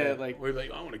Honestly, you. yeah, like Where you're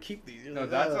like, I want to keep these. You're No, like,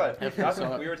 that's "Ugh." what that's So-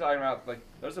 what we were talking about. Like,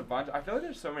 there's a bunch. I feel like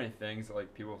there's so many things that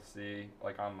like people see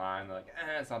like online. They're like,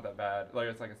 it's not that bad. Like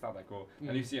it's not that cool.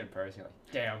 And you see it in person, you're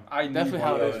like, damn, I need definitely one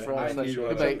how of it those. is for I us. Like, need one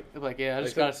they'll of be those. like, they'll be like, yeah, I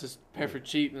just Like got this pair for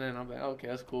cheap, and then I'm like, okay,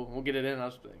 that's cool. We'll get it in. I'll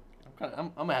just be like,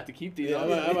 I'm gonna have to keep these. Yeah,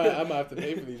 I might have to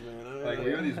pay for these, man. Like we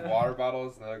have these water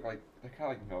bottles. And they're like they're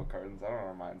kind of like milk cartons. I don't know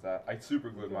where mine's at. I super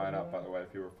glued mine up, by the way.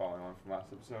 If you were following on from last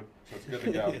episode, so it's good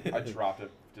to go. I dropped it,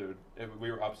 dude.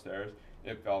 We were upstairs.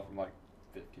 It fell from like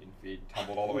 15 feet,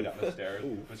 tumbled all the way down the stairs.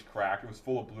 Ooh. It was cracked. It was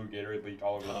full of blue Gatorade, leaked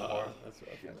all over the floor. That's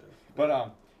rough, man.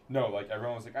 But no, like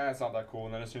everyone was like, it's not that cool.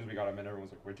 And then as soon as we got them in, everyone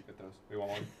was like, where'd you get those? We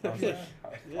want one. I was like,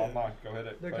 Yeah. online, go hit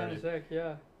it. They're kind of Clarity. sick.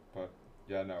 Yeah.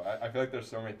 Yeah, no, I feel like there's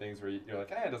so many things where you're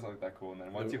like, it doesn't look that cool. And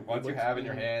then once Yeah, you have it in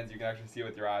your mhm. hands, you can actually see it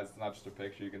with your eyes. It's not just a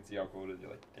picture. You can see how cool it is.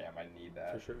 You're like, damn, I need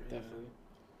that. For sure. Definitely.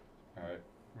 All right,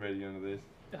 ready to get into these?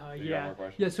 You got Yeah. more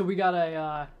questions? Yeah. So we got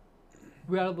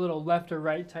a little left or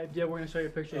right type deal. We're gonna show you a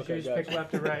picture of Okay, shoes. got Pick it.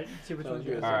 left or right. See which Sounds one's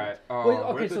yours. good. All right. Wait,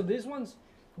 okay, where's so the-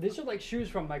 these are like shoes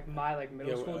from like my like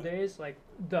middle Yeah, school well, days, like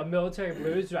the military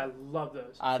blues. Dude, I love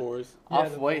those. Fours. Yeah,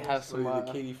 Off the White fours. has some. So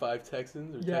the KD5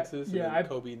 Texans or Yeah, Texas, yeah, and I- then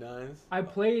Kobe 9s. I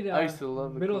played I used to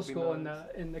love the middle Kobe school in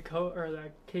nines. the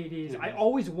KDs. I Mhm.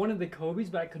 always wanted the Kobe's,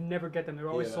 but I could never get them. They were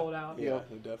always Yeah. sold out. Yeah, Yeah.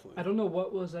 definitely. I don't know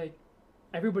what was like.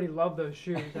 Everybody loved those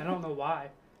shoes. I don't know why.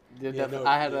 Yeah, Yeah, definitely. no,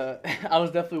 I had I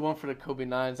was definitely one for the Kobe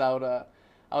 9s. I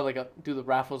would like do the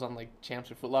raffles on like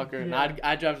Champs or Foot Locker, and Yeah.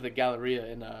 I'd drive to the Galleria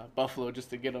in Buffalo just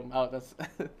to get them out. That's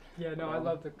Yeah, no, I Um,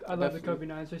 love the definitely. Kobe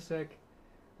 9s. They're sick.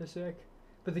 They're sick.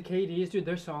 But the KDs, dude,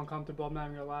 they're so uncomfortable. I'm not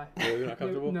even gonna lie. Really, you're not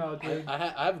comfortable? No, dude. I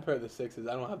have a pair of the 6s.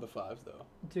 I don't have the 5s though.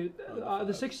 Dude, Oh, the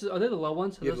fives. sixes, are they the low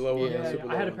ones? Are Yeah, the those- low ones, Yeah, the super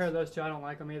I had a low pair of ones. those too. I don't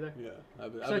like them either. Yeah,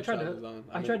 I've been So I tried trying to- those on.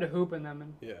 I tried to hoop in them,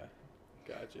 and Yeah,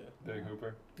 gotcha. Big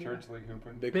hooper, Yeah. church league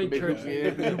hooper. big hoop church. guy. yeah,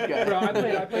 big guy. Bro,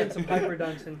 I played some hyper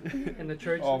dunks in the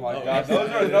church. Oh my Oh, god, those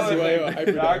yeah. are another Yeah, thing.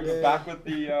 hyper Back, dunks. back with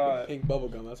the Pink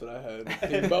bubblegum, that's what I had.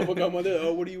 Pink bubblegum on there.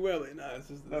 Oh, what do you wear? Like, nah, it's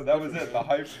just. no, that was it. The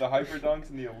hyper dunks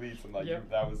and the elites, and like Yep.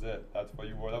 that was it. That's what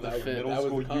you wore. That was That your fit. middle That was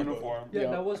school the combo. uniform. Yeah, Yeah.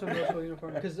 that was my middle school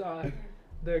uniform. Because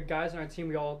the guys on our team,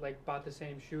 we all like bought the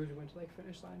same shoes. We went to like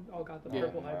finish line. All got the Yeah.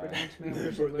 purple hyper Right. dunks, man. We The,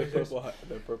 were some the losers.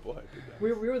 purple hyper dunks.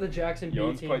 We were the Jackson B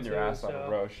Yoan's team putting too. your ass so, on a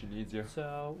row. She needs you.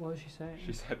 So what was she saying?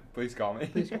 She said, "Please call me."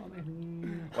 Please call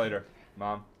me. Later,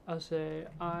 mom. I'll say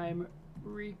I'm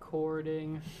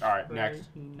recording All right, right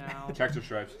next. now. Checks or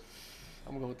stripes?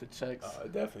 I'm going with the checks.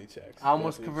 Definitely checks. I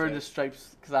almost Definitely converted to checks.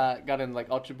 stripes because I got in like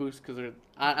Ultra Boost because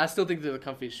I still think they're the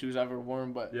comfiest shoes I've ever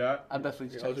worn, but Yeah. I'm definitely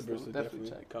Yeah, checks. Ultra though. Boost is Definitely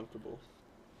definitely check. comfortable.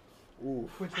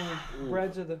 Oof. Which one? Ooh.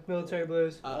 Reds or the military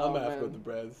blues? I'm Oh, gonna have to go man. with the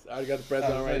breads. I already got the breads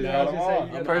I on was right gonna now. say, you got 'em I'm, all.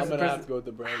 I'm Person- gonna have person- to go with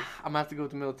the breads. I'm gonna have to go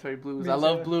with the military blues. Me I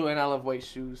love too. blue and I love white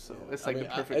shoes, so it's like I mean,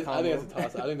 the perfect I combo. think it's a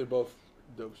toss. I think they're both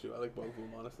dope shoes. I like both of them,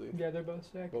 honestly. Yeah, they're both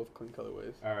sick. Both clean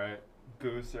colorways. All right.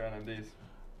 Boost or NMDs?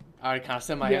 I already kind of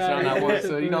set my Yeah, answer on that yeah, one, it's a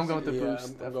so you know I'm going boost. with the Yeah, boost.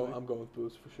 I'm definitely. going with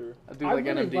Boost for sure. I do I like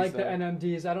really NMDs like the though.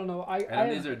 NMDs. I don't know.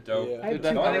 NMDs are dope. Yeah. I had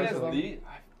They're two The only pairs thing of is, them.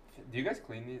 Do you guys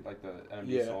clean these like the NMD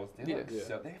Yeah. soles? They look Yeah.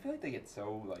 so. They feel like they get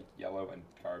so like yellow and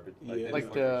garbage. Yeah. they Like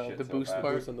just the- look like the shit boost so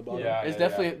part? fast. on the bottom. Yeah, It's yeah,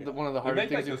 definitely yeah. one of the We harder make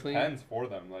things like to those clean. pens for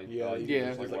them. Like Yeah, like, you Yeah.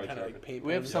 just, just, like white kind of like garbage. paint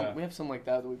We have pens. some. Yeah. We have some like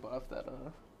that we bought off that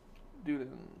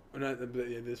dude. But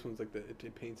yeah, this one's like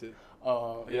it paints it.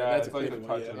 Oh Yeah, that's it's a like clean the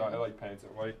one, touch yeah. it out. It like paints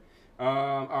it white.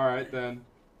 All right then.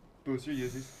 Booster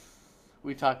Yeezys.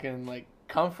 we talking like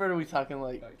comfort? Or we talking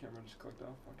like? That camera just clicked off.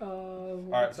 Fuck. All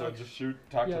All right, so just shoot.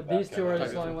 Talk yeah, to that these two camera. are Talk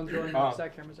the to only this ones one. going Um, next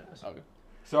that camera's ass. Okay.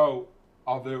 So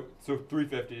I'll do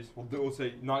 350s. We'll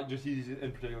say not just Yeezys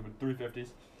in particular, but 350s.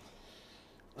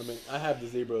 I mean, I have the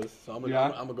zebras, so I'm gonna Yeah.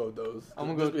 I'm gonna go with those. I'm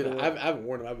gonna Just go with because the- I haven't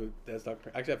worn them. I have a dead stock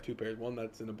pair. Actually, I have two pairs. One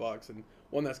that's in a box and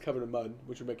one that's covered in mud,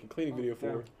 which we're making a cleaning Oh, video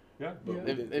damn. for. Yeah. But Yeah. we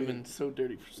They've, didn't- they've we- been so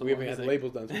dirty for so we long. haven't had It's the like-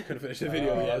 labels done, so we couldn't finish the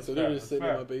video yet. that's So they're fair, just that's sitting in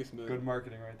fair. my basement. Good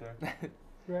marketing right there.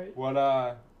 Right. What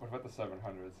about the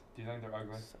 700s? Do you think they're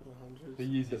ugly? 700s. The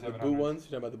Yeezy The 700s. boot ones. You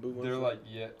talking about the boot ones? They're like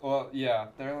yeah.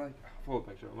 They're like pull a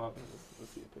picture of them up.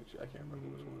 Let's see a picture. I can't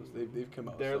remember which ones. They've come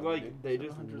out. They're so many. like they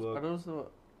just 700s. look. Are those the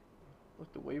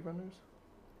like the wave runners?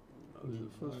 No,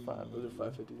 those are five. Those are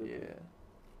 550s. Yeah.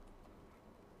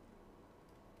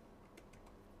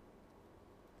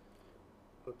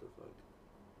 What the fuck?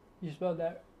 You spelled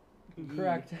that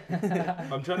correct.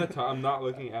 I'm trying to. I'm not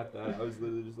looking at that. I was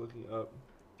literally just looking up,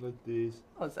 like these.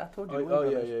 Oh, I told you. Oh, wave oh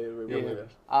yeah, runners. yeah, Yeah. right,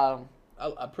 right. Um,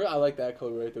 I like that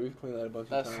color right there. We've cleaned that a bunch of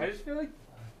That's- times. I just feel like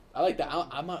I like that.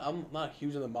 I'm not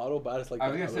huge on the model, but I just like. I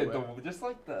was that gonna say colorway. just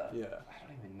like the. Yeah. I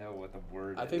don't even know what the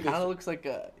word. I is. think kind of looks like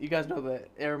you guys know the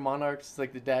Air Monarchs, it's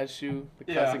like the dad shoe,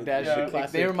 the Yeah, classic dad yeah. shoe. Like,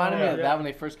 Classic. they reminded me of Yeah. that when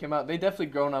they first came out. They definitely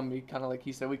grown on me, kind of like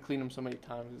he said. We cleaned them so many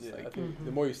times. It's Yeah, I like think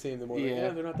the Mhm. more you see them, the more like, Yeah. yeah,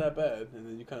 they're not that bad, and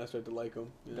then you kind of start to like them.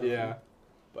 You know? Yeah.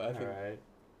 But I think Alright.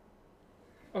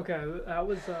 Okay, that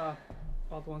was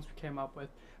all the ones we came up with.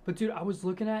 But dude, I was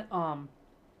looking at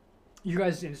you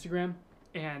guys' Instagram,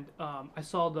 and I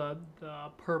saw the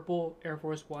purple Air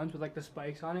Force Ones with like the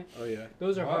spikes on it. oh yeah,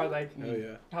 Those are What? hard. Like, oh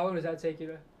yeah. how long does that take you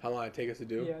to? How long it take us to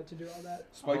do? Yeah, to do all that.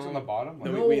 Spikes on the bottom.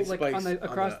 No, No, we had like, spikes on the-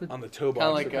 across the- on the toe box. kind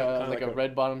of like so a like a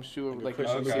red bottom shoe, or like like a you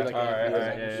cushion see shoe. like Alright, a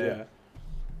alright, yeah.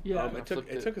 Yeah. It took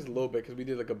flipped it. took us a little bit because we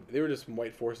did they were just some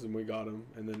white forces when we got them,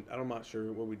 and then I'm not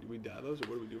sure what we dyed those or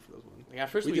what did we do for those ones. Like, at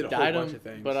first We we, did a whole dyed bunch them, of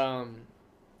things. but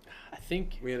I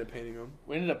think We ended up painting them.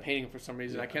 we ended up painting them for some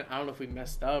reason. Yeah. I don't know if we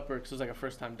messed up or because it was like a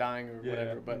first time dyeing or Yeah.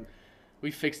 whatever. But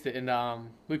we fixed it and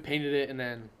we painted it and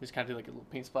then we just kind of did like a little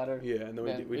paint splatter. Yeah, and then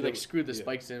Then we did, like screwed the yeah.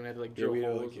 spikes in. We had to like Yeah, drill we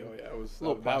had, holes. like, oh yeah, it was A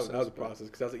little that was a process, but- process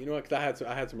because I was like, you know what? Because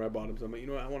I had some red bottoms. I'm like, you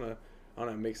know what? I want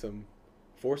to make some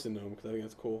force in them because I think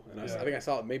that's cool. And Yeah. I think I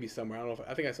saw it maybe somewhere. I don't know if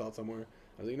I think I saw it somewhere.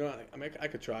 I was like, you know what? I mean, I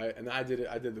could try it, and I did it.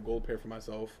 I did the gold pair for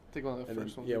myself. I think one of the And then,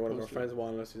 first ones. yeah, we one of our posted. friends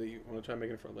wanted us to. You want to try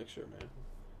making it for? I'm like, sure, man.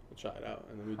 We'll try it out,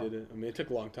 and then we did it. I mean, it took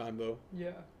a long time though.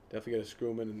 Yeah. Definitely got to screw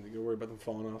them in, and you're worried about them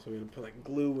falling off. So we had to put like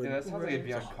glue and. Yeah, that sounds like it'd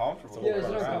be Right. uncomfortable. Yeah, whole is it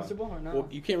process. uncomfortable or no? Well,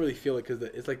 you can't really feel it because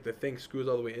it's like the thing screws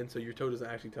all the way in, so your toe doesn't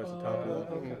actually touch the top of Oh,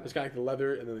 the. okay. It's kind of like the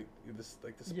leather and then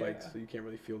like the spikes, Yeah. so you can't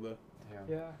really feel the. Damn.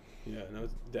 Yeah. Yeah, and that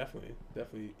was definitely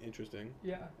interesting.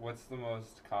 Yeah. What's the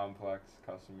most complex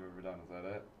custom you've ever done? Is that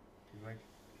it? You think?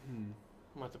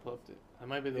 I'm about to pull up it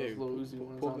might be those Yeah, little pull- Uzi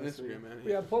ones. pull up honestly. Instagram, man.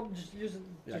 Yeah. Just use it.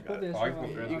 Yeah, I Just got put the it. Oh, I Instagram can on. put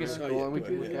it You on can there. scroll and we Yeah,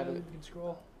 can yeah, look at it. You can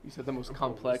scroll. You said the most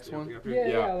complex one. Yeah,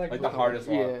 yeah, like the what- hardest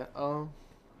one. Yeah. Let's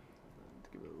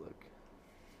give it a look.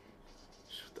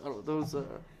 Oh, those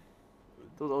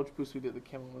Ultra Boosts we did, the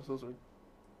camel ones, those are.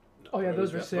 Oh, yeah,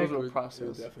 those were sick. Those were It process.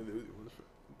 was definitely the Uzi ones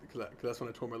because that's when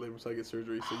I tore my labrum, so I get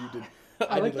surgery. So you did.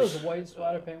 I like did, those white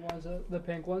splatter paint ones, the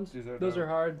pink ones. These are Those dope. are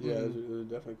hard. Yeah, those are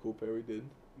definitely a cool pair we did.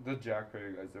 The Jack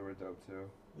Perry guys, they were dope too.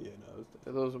 Yeah, no, it was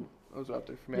Yeah, those are out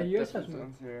there for me. Yeah, I you guys have definitely-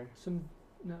 Ones here. Some,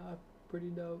 pretty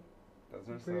dope. Those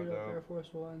are so Pretty dope Air dope.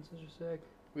 Force Ones. Those are sick.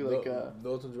 we like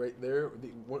those ones right there.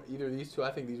 Either of these two,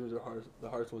 I think these ones are the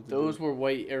hardest ones. To those do. were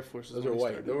white Air Forces. Those when are we white.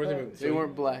 started. They weren't even. They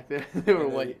weren't black. They were And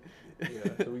then- white.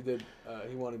 Yeah, so we did.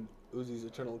 He wanted Uzi's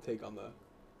Eternal Take on the,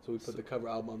 so we put the cover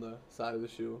album on the side of the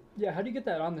shoe. Yeah. How do you get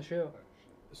that on the shoe?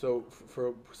 So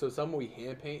so some we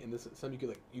hand paint, and some you could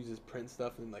like use as print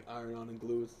stuff and like iron on and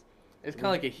glue. It's kind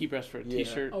of like a heat rest for a Yeah.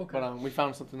 T-shirt, Okay. but we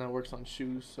found something that works on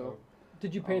shoes. So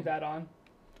Did you paint that on,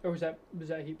 or was that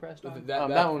heat pressed on? That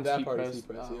one's heat part is pressed. heat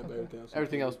pressed. Yeah, but Okay. everything else.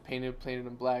 everything else painted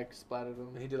in black, splattered them.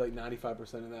 And he did like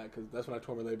 95% of that because that's when I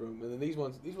tore my labrum. And then these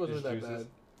ones These weren't that juices? bad.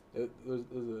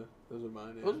 Those are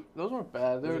mine. Yeah. Those weren't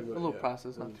bad. They're a Those are good, little yeah. process,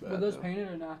 Those not are too bad. Were bad. those though. painted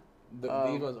or not?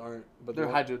 These ones aren't, but they're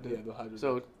hydro Yeah, dipped. they're hydro.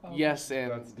 So dipped. Oh, yes,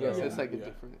 and That's yes, dope. it's like a Yeah.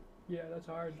 different. Yeah, that's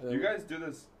hard. And You then- guys do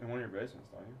this in one of your basements,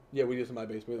 don't you? Yeah, we did this in my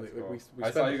basement. That's Like, cool. we I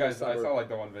spent saw the you whole guys. I summer- saw like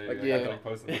the one video. Like, you guys, yeah. like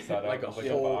posted the setup. like It was, a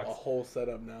like whole a box. whole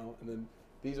setup now, and then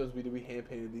These ones we hand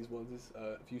painted these ones. This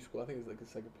if you scroll, I think it's like the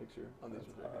second picture on these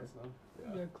ones right Awesome.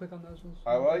 here. Yeah, click on those ones.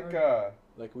 I like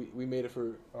Like we made it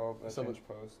for that Someone- change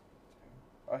post.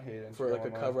 I hate it. for like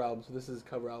a cover album. So this is a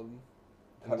cover album.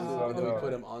 And, That's this is, so and then we dope.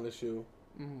 put them on the shoe.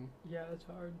 Mm-hmm. Yeah, that's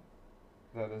hard.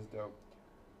 That is dope.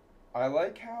 I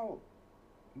like how,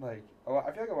 like,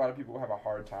 I feel like a lot of people have a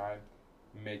hard time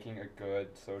making a good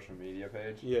social media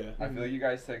page. Yeah. I feel like you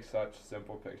guys take such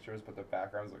simple pictures, but the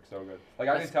backgrounds look so good. Like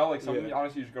I can That's- tell, like some of yeah. you,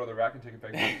 honestly, you should go to the rack and take a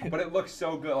picture. But it looks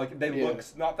so good. Like they Yeah. look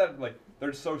not that like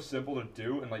they're so simple to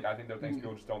do, and like I think they're things Mhm.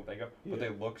 people just don't think of. But Yeah.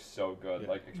 they look so good. Yeah.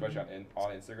 Like especially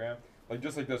on Instagram. Like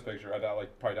just like this picture, I got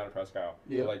like probably down at Presque Isle.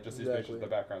 Yeah, Like just these exactly. pictures, the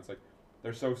backgrounds like.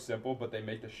 They're so simple, but they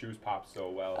make the shoes pop so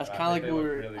well. That's and I kinda think like they we look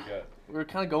were- really good. We were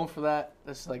kind of going for that.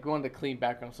 That's like we wanted a clean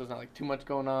background, so there's not like too much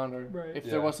going on, or Right. if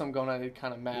Yeah. there was something going on, it'd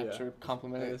kind of match Yeah. or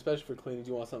complement And it. especially for cleaning,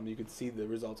 you want something you could see the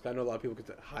results. 'Cause I know a lot of people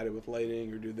could hide it with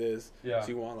lighting or do this. Yeah. So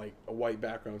you want like a white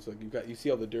background, so like you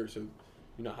see all the dirt, so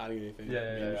you're not hiding anything.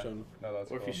 Yeah, You're yeah. showing- No,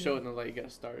 that's Or if cool. you show it in the light, you gotta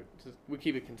start. We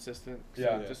keep it consistent.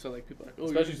 Yeah. Just so like people are like, oh,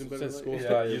 Especially you're using better since light. school Yeah,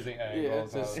 started. using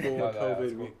angles. Since and school all and that,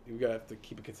 that's COVID, cool. we gotta have to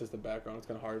keep a consistent background. It's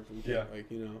kind of hard. We can't, like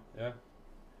Yeah.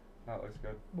 That looks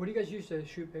good. What do you guys use to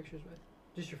shoot pictures with?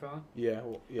 Just your phone? Yeah,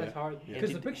 well, yeah. That's hard. Yeah. Because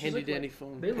the Handy, pictures handy look dandy like,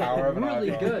 phone. they look Power of an really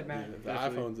iPhone. good, Yeah, man. the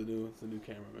Definitely. iPhone's the new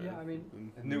camera, man. Yeah, I mean,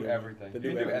 And It knew new- everything. the You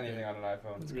new can do everything. anything on an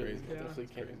iPhone. It's Really, crazy. Yeah. definitely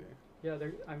It's can. crazy.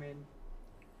 yeah, I mean,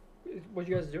 what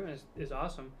you guys are doing is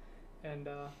awesome. And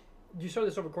you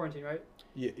started this over quarantine, right?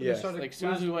 Yeah, You yeah. started Like as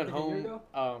soon as we went like a year home,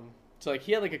 ago? so like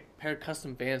he had like a pair of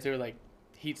custom Vans. They were like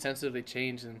heat sensitive. They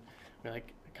changed, and we're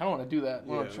like, I kind of want to do that.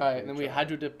 We want Yeah, to try we it. And then wanna we try it.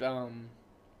 hydro dipped.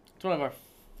 It's one of our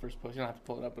first posts. You don't have to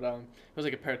pull it up, but it was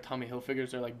like a pair of Tommy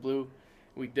Hilfigers. They're like blue.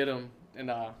 We did them,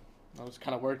 and I was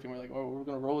kind of working. We're like, oh, we're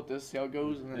gonna roll with this, see how it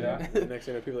goes. And then Yeah. The next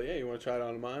thing, people are like, "Yeah, you want to try it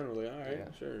on mine?" We're like, "All right,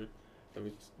 Yeah. sure." Then we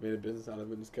just made a business out of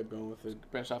it and just kept going with it.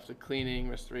 branched off to cleaning,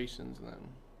 restorations, and then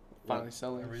finally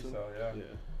selling. And so- resell, yeah. Yeah,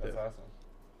 That's yeah. awesome.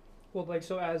 Well, like,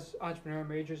 so as entrepreneur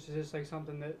majors, is this like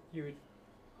something that you would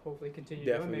hopefully continue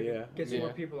Definitely, doing? Maybe yeah. get some more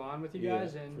Yeah. people on with you Yeah,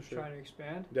 guys and for sure. try to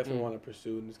expand? Definitely Mm. want to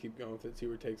pursue and just keep going with it, see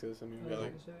where it takes us. I mean, I we was got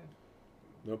like gonna say.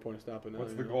 no point in stopping now.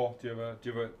 What's you the know? goal? Do you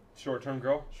have a short-term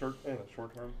goal?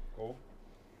 Short-term goal?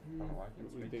 I don't know why I What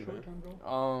can't do you speak. think, man? Short-term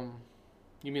goal?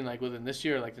 You mean like within this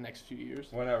year, or like the next few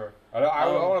years? Whenever. I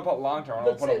want to put long-term. I don't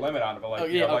Let's put a say- limit on it, but like, Oh,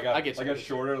 you yeah, know, like I a get you. like a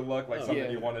shorter look, like Oh, something yeah.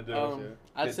 you want to do. Yeah.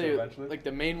 I'd Get to say eventually? like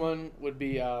the main one would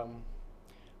be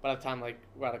by the time like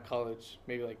we're out of college,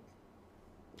 maybe like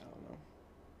I don't know,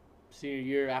 senior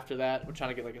year. After that, we're trying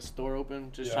to get like a store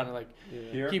open, just Yeah. trying to like Yeah.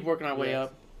 Here? keep working our way Yeah.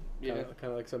 up. Yeah, Kind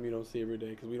of like something you don't see every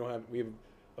day because we have a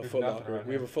There's Foot nothing Locker. around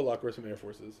We have here. a Foot Locker with some Air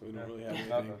Forces. So we don't Yeah. really have anything.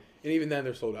 Nothing. And even then,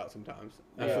 they're sold out sometimes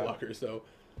at Yeah. Foot Locker. So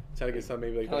trying to get something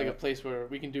maybe like kind of like a that. place where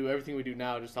we can do everything we do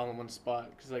now just all in one spot.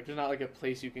 Because like there's not like a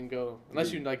place you can go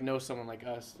unless you like know someone like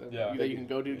us that, Yeah. that you can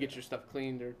go to Yeah. get your stuff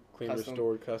cleaned or Clean, custom.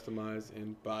 restored, customized,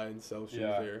 and buy and sell shoes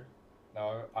Yeah. there.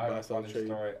 No, I have a Buy, sell, funny trade.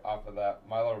 story off of that.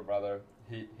 My little brother,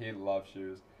 he loves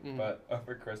shoes, Mhm. but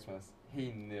over Christmas,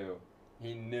 he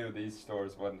knew these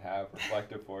stores wouldn't have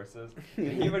reflective forces.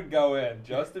 And he would go in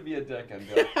just to be a dick and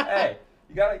be like, "Hey,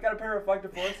 you got a pair of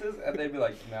reflective forces?" And they'd be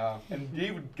like, "No." And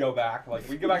he would go back. Like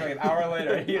we'd go back like an hour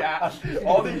later, and he'd ask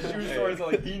all these shoe stores.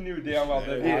 Like he knew damn well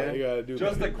they Yeah, had you them. gotta do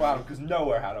Just to clown him, because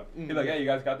nowhere had them. He'd be like, Mhm. "Hey, you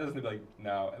guys got this?" And they'd be like,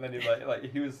 "No." And then he'd like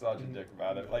he was such a dick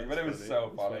about it. Like, but it was That's so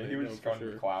funny. funny. It's He was funny. just No, going for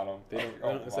to sure. clown him. They I don't, was they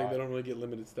like, don't, it's like they don't really get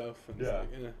limited stuff. And Yeah.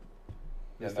 It's like,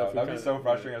 Yeah, The no, stuff we that'd be kinda- so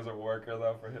frustrating as a worker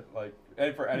though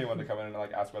and for anyone to come in and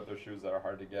like ask about their shoes that are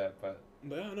hard to get. But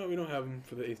But yeah, no, we don't have them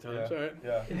for the 8th time. yeah, It's all right.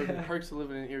 yeah, The perks of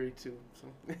living in Erie too. So.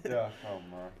 yeah. Oh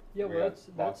man. Yeah, We well, got that's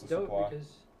lots of dope supply.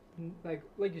 because,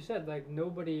 like you said, like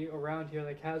nobody around here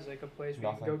like has like a place where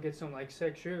you Nothing. can go get some like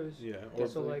sick shoes. Yeah, Yeah,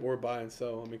 so, like- or buy and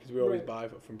sell. I mean, because we always Right.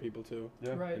 buy from people too.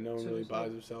 Yeah. Right. And no one so really it's like-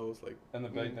 buys or sells. Like, And the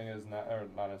big Mm. thing is not, or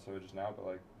not necessarily just now, but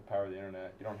like the power of the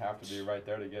internet. You don't have to be right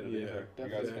there to get it Yeah, either. You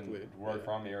guys definitely. can work Yeah.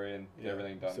 from Erie and get yeah.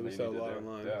 everything done. So we that sell a you need lot to do.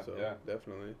 online. Yeah, so yeah.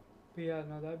 definitely. But yeah,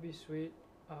 no, that'd be sweet.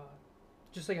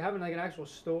 Just like having like an actual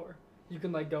store, you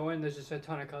can like go in. There's just a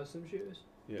ton of custom shoes.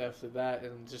 Yeah. Definitely that,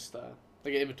 and just like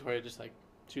an inventory, of just like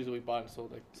shoes that we bought and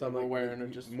sold, like Some that we're like, wearing, or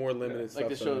just more limited like stuff.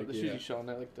 the so, show, like, the yeah. shoes you show on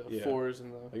there, like the Yeah. fours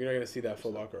and the, Like, you're not gonna see that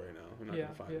Foot Locker right now. You're not Yeah,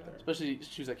 gonna find yeah. it there. especially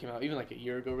shoes that came out even like a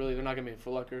year ago. Really, they're not gonna be in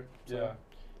Foot Locker. So Yeah.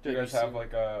 Do you like guys you've have seen-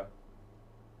 like a,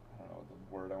 I don't know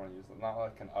the word I want to use, not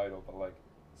like an idol, but like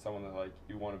someone that like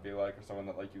you want to be like, or someone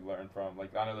that like you learn from.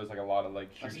 Like I know there's like a lot of like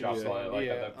shoe I see shops what you're that like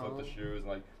saying. that Yeah, flip the shoes and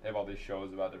like they have all these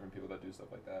shows about different people that do stuff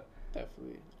like that.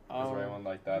 definitely. Is there anyone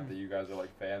like that that you guys are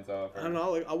like fans of? I don't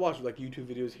know. I watch like YouTube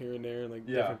videos here and there, and like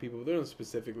Yeah. different people. But they're not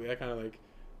specifically. I kind of like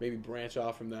maybe branch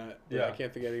off from that. But Yeah. I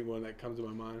can't think of anyone that comes to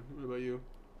my mind. What about you?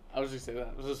 I was just saying that.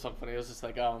 It was just something funny. It was just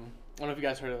like I don't know if you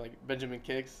guys heard of like Benjamin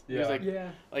Kicks. He was Yeah. like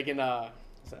Yeah. like in was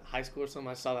that high school or something.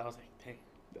 I saw that. I was like, dang,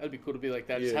 that'd be cool to be like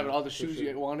that. Just Yeah, having all the for shoes sure.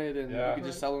 you wanted and Yeah. you could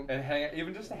just sell them. And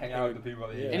even just to hang out with the people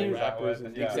that Yeah, you and he hang was out rappers with.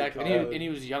 and Yeah. Exactly, college. and he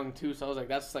was young too, so I was like,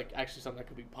 that's like actually something that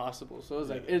could be possible. So it was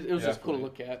like, Yeah. it was just cool to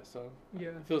Definitely. look at. So Yeah.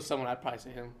 if it was someone, I'd probably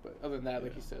say him. But other than that,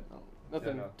 like Yeah. you said, no,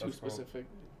 nothing no, too that's cool. specific.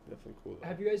 Definitely cool. Though.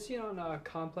 Have you guys seen on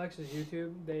Complex's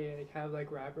YouTube? They like, have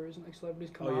like rappers and like celebrities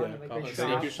come Oh, on yeah, and like Complex. they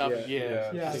Sneaker shop. shop, Yeah. yeah. Yeah.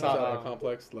 I Sneaker saw shop that. at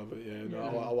Complex, love it. Yeah, no,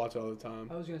 Yeah. I'll watch it all the time.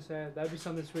 I was gonna say that'd be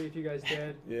something sweet if you guys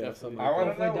did. Yeah, Definitely. something I like wanna that.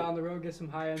 Hopefully know- down the road get some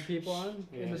high end people on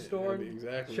in Yeah, the store. Yeah,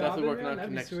 exactly. Shop- Definitely working man,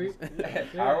 on that'd be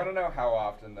connections. Yeah. I want to know how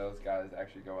often those guys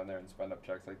actually go in there and spend up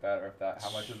checks like that, or if that,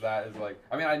 how much of that is like.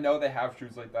 I mean, I know they have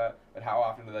shoes like that, but how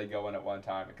often do they go in at one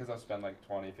time? Because I'll spend like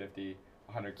 20, 50,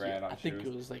 100 grand on I think shoes.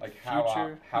 it was like, how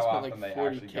Future. how he spent often like they 40K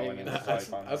actually go in and in I,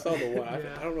 swipe on I that. saw the one.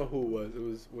 Yeah. I don't know who it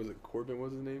was. Was it Corbin?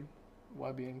 What was his name?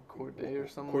 YBN Corday or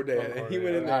something. Corday. And he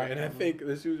went in Corday, there, yeah. and I think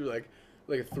the shoes were like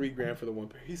a $3,000 for the one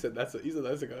pair. He said that's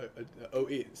like a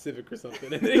 08 Civic or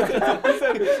something. And then he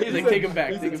said, He's like, take him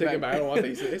back, He said, take him take him back. back. I don't want that.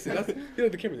 He said that's he looked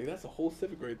at the camera. Like, that's a whole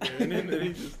Civic right there. And then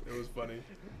he just it was funny.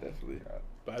 Definitely.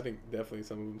 But I think definitely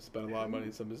some of them spend a lot of money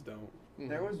and some just don't.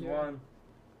 There was Yeah. one.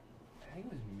 I think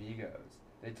it was Migos.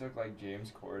 They took like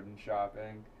James Corden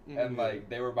shopping, Mhm. and like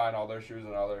they were buying all their shoes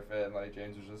and all their fit, and like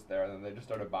James was just there, and then they just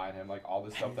started buying him like all the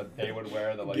stuff that they would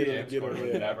wear that like Get 'em, James get 'em, Corden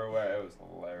would yeah. never wear. It was Yeah,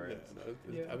 hilarious. no,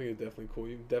 Yeah. I think it's definitely cool.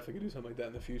 You definitely could do something like that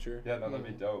in the future. Yeah, no, that'd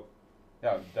be Mhm. dope.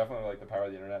 Yeah, definitely like the power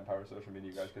of the internet, power of social media.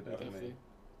 You guys could definitely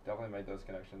Definitely. make those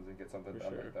connections and get something For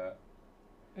done sure. like that.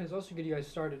 And it's also good you guys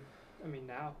started. I mean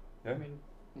now. Yeah. I mean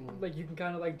Mhm. like you can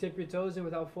kind of like dip your toes in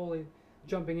without fully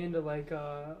jumping into like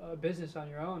a business on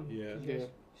your own. Yeah. 'Cause you guys Yeah.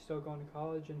 still going to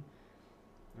college and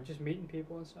Yeah. just meeting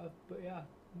people and stuff. But yeah.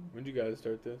 When did you guys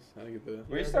start this? I think the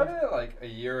We Yeah, started it like a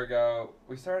year ago.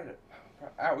 We started.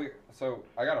 So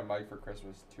I got a mic for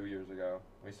Christmas 2 years ago.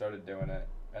 We started doing it,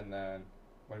 and then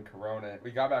when Corona, we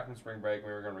got back from spring break.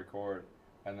 We were gonna record,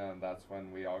 and then that's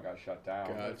when we all got shut down.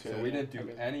 Gotcha. So we didn't do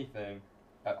Okay. anything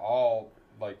at all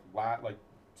like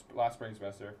last spring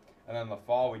semester. And then in the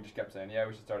fall, we just kept saying, yeah,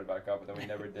 we should start it back up, but then we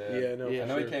never did. yeah, no, Yeah. for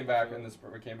And then we sure. came back in the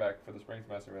we came back for the spring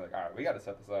semester. We were like, all right, we got to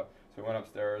set this up. So we went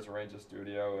upstairs, arranged a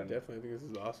studio, and Definitely, I think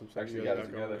this is awesome. So Actually you got guys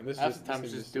it got going. together. And this Half is the time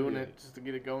this it's is just doing yeah. it just to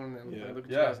get it going and Yeah. look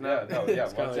at you yeah, guys now. yeah, no, yeah.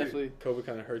 It's kind once of you- like COVID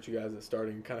kind of hurt you guys at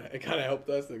starting. It kind of helped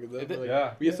us because It like, did.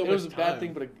 yeah. we had so it much was a time. bad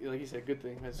thing, but like you said, a good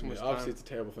thing. We had so I mean, much obviously time. it's a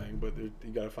terrible thing, but you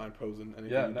got to find pros in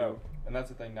anything Yeah, you no, do. and that's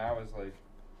the thing now is like,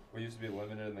 we used to be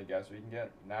limited in the guests we can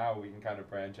get. Now we can kind of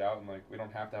branch out and like we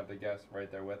don't have to have the guests right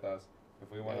there with us.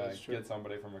 If we want Yeah, to that's true. get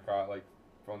somebody from across, like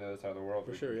from the other side of the world,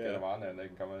 For we sure, can yeah. get them on there and they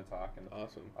can come in and talk. And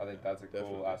Awesome. I think that's a cool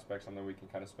Definitely. aspect, something we can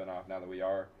kind of spin off now that we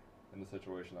are in the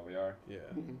situation that we are. Yeah.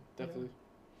 Mhm. Definitely.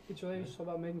 It's really just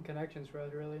about making connections for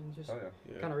us, really, and just Oh yeah.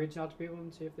 Yeah. kind of reaching out to people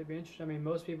and see if they'd be interested. I mean,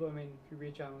 most people, I mean, if you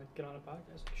reach out and like, get on a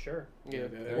podcast, like, sure. Yeah. Why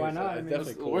it's- not? I it's mean,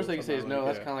 definitely The cool. worst they can say is Something no.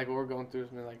 like That's that. kind of like what we're going through.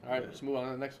 It's been like, all right, Yeah. let's move on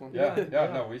to the next one. Yeah, Yeah, yeah,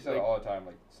 yeah. no, we say it Like- all the time.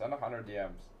 Like, send 100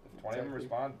 DMs. If 20 of them Exactly.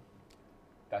 respond,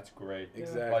 that's great.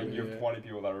 Exactly. Like, you have yeah. 20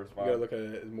 people that You respond. gotta look at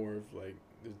it as more of like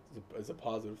as a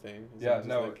positive thing. It's Yeah, not just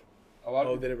no, like, a lot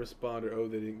oh, of they didn't respond, or oh,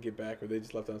 they didn't get back, or they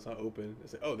just left us on open.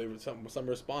 It's like, oh, they were some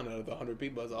responded out of the 100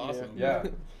 people. That's awesome. Yeah.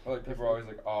 Like, people are always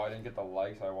like, oh, I didn't get the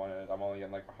likes I wanted. I'm only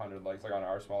getting like 100 likes. Like, on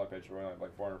our smaller page, we're only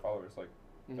like 400 followers. Like,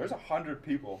 Mhm. there's 100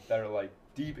 people that are like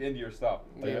deep into your stuff.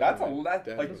 Like, Yeah. that's a lot. Like,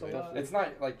 Definitely. That's a lot. it's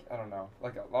not like, I don't know.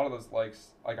 Like, a lot of those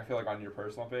likes, like, I feel like on your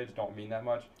personal page don't mean that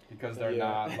much because they're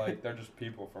Yeah. not like, they're just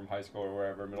people from high school or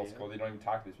wherever, middle Yeah. school. You don't even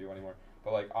talk to these people anymore.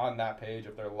 But like on that page,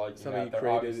 if they're liking Something that, you they're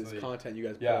created obviously is content you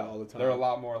guys put yeah, out all the time. they're a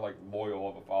lot more like loyal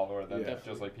of a follower than Yeah.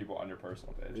 just like people on your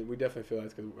personal I page. mean, we definitely feel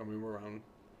that's because I mean we're around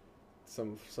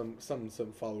some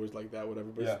followers like that, whatever.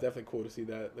 But Yeah. it's definitely cool to see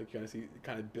that. Like you kind of see it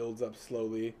kind of builds up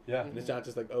slowly, Yeah, and it's not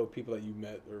just like oh people that you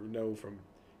met or know from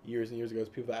years and years ago. It's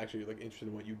people that actually like interested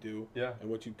in what you do yeah,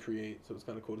 and what you create. So it's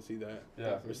kind of cool to see that.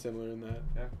 yeah, We're similar in that.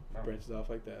 yeah. No, Branches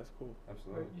off like that. It's cool.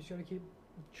 absolutely. You just gotta keep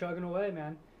chugging away,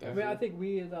 man. I mean, I Definitely. think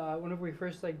we, whenever we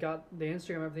first like got the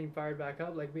Instagram, everything fired back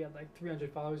up. Like we had like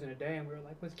 300 followers in a day, and we were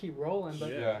like, let's keep rolling.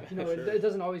 But Yeah. you know, Sure. it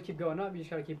doesn't always keep going up. You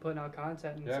just gotta keep putting out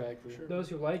content, and Yeah. Exactly. Sure. those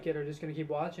who like it are just gonna keep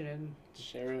watching it. And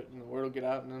Share it, and the word will get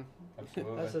out, and then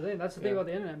Absolutely. that's the thing. That's the thing Yeah. about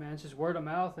the internet, man. It's just word of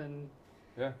mouth, and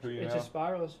Yeah, who you it know. just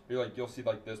spirals. You're like, you'll see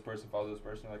like this person follows this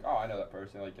person. You're like, oh, I know that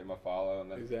person. Like, give them a follow, and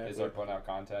then they Exactly. start putting out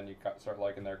content. You start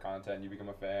liking their content. You become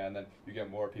a fan. Then you get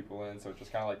more people in. So it's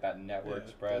just kind of like that network Yeah,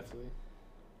 spread. definitely.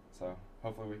 So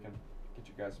hopefully we can get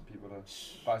you guys some people to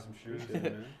buy some shoes. Yeah,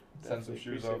 man. Send some Definitely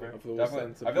shoes appreciate over. it. Hopefully we'll Definitely.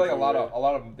 send some I feel like a people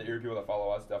lot your of the ear people that follow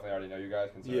us definitely already know you guys.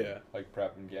 Considering Yeah. like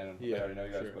Prep and Gannon, Yeah, they already know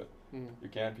you guys. sure. But Mm. you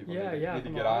can people Yeah, need, yeah, need to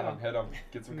from get on Ohio. them, hit them,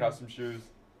 get some Mm. custom shoes.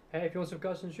 Hey, if you want some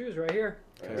custom shoes, right here.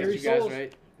 Right. Here You he guys, sold.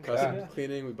 right? Custom Yeah.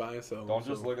 cleaning, we buy and sell. Don't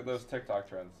just so look at those TikTok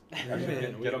trends. Yeah. Actually, Yeah,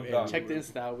 get them we- done. Check the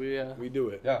Insta. we do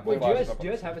it. Yeah. Wait, do flash you it guys up do you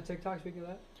on guys have a TikTok? Speaking of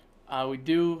that. We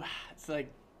do. It's like,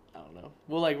 I don't know.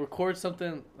 We'll like record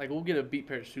something. Like we'll get a beat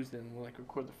pair of shoes in. We'll like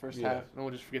record the first Yeah. half, and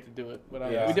we'll just forget to do it. But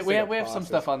Yeah. we, It's we like have a we have some process.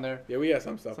 stuff on there. Yeah, we have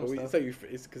some stuff, Some but stuff. it's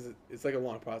like it's because it's like a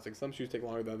long process. Some shoes take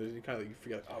longer than others. You kind of like, you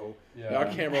forget. Like, oh, Yeah. our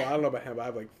camera. I don't know about him, but I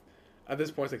have like at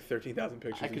this point it's like 13,000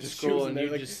 pictures. I of could just scroll shoes and in there,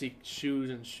 you like, just see shoes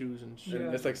and shoes and shoes. and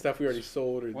Yeah. it's like stuff we already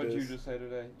sold or What did you this. just say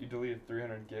today? You deleted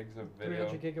 300 gigs of video.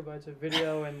 300 gigabytes of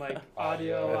video and like Oh,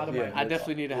 audio yeah. out of Yeah. my. I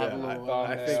definitely need to have Yeah, a little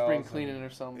I think- spring thumbnails cleaning or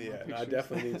something. Yeah, with no, I pictures.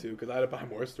 definitely need to because I had to buy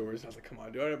more stories. I was like, come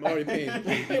on, dude, I'm already paying.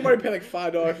 I'm already paying like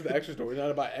 $5 for the extra stories. Now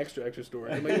I buy extra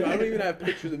stories. I'm like, I don't even have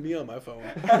pictures of me on my phone.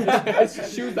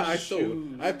 It's shoes that I sold.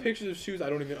 Shoes. I have pictures of shoes I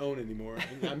don't even own anymore.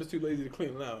 And I'm just too lazy to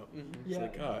clean them out. Mhm. It's Yeah.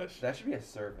 like, gosh. That should be a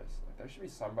service. Like, there should be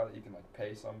somebody you can like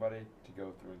pay somebody to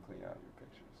go through and clean out your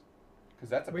pictures. Because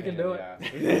that's a We pain can do in it. the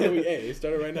ass. Hey,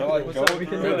 start it right They're now. like What's go up? through We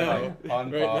can and do it. like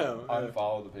unfollow, Right now, yeah.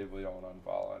 unfollow the people you don't want to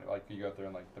unfollow. And, like you go through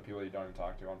and like the people you don't even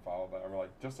talk to, unfollow them. Or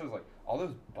like just there's like all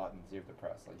those buttons you have to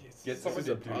press. Like Yes, get this somebody is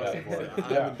to a do process. that for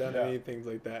you. I haven't done yeah. anything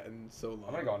like that in so long.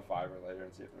 I'm gonna go on Fiverr later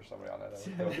and see if there's somebody on there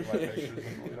that will go through my pictures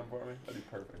and delete them for me. That'd be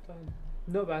perfect.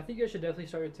 No, but I think you guys should definitely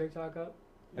start your TikTok up.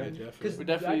 Yeah, Because definitely. We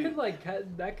definitely-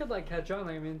 that could like catch on.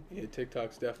 I mean, Yeah,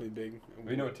 TikTok's definitely big.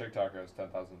 We know a TikToker has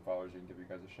 10,000 followers. You can give you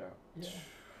guys a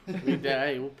shout. yeah.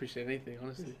 Hey, we'll appreciate anything,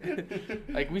 honestly.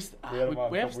 Like We had him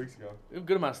on we a have couple weeks ago. a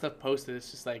good amount of stuff posted. It's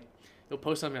just like they'll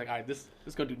post something like, all right,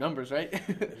 let's go do numbers, right?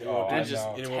 Oh, and I it just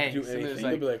know. You know, won't do tanks, and anything. it's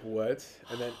You'll like, be like, what?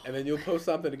 And then you'll post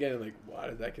something again and like, why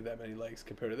did that get that many likes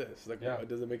compared to this? It's like, Yeah. it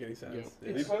doesn't make any sense.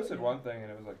 Yeah. We posted one thing and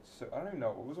it was like, so, I don't even know.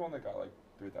 What was the one that got like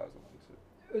 3,000 likes?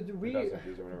 We, 3,000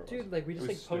 views or whatever it was. dude, like we just It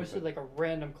like was posted stupid. like a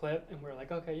random clip, and we're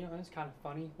like, okay, you know, it's kind of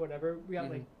funny, whatever. We got Mhm.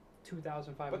 like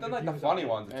 2,500. But then like the views funny on it.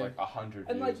 ones, it's Hey. like 100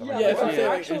 And views. like I'm yeah, Yeah, like, that's what I'm the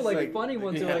saying, actual it's like, like- funny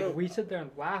ones yeah. are like we sit there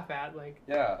and laugh at like.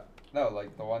 Yeah. No,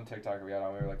 like the one TikToker we had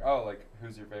on, we were like, oh, like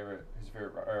who's your favorite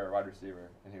wide receiver?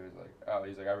 And he was like, oh,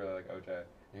 he's like, I really like OJ.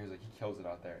 And he was like, he kills it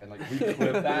out there. And like we clipped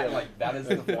that, and like that is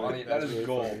the funny, that That's is really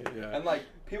gold. funny, yeah. And like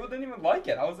people didn't even like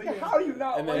it. I was like, how do you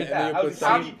not And then- like and then that? you I was put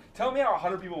like, how do some- you tell me how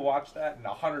 100 people watched that and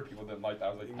 100 people didn't like that? I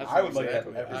was like, That's I would like that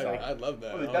Exactly. every I, time. I'd love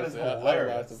that. Like, that is honestly. I'd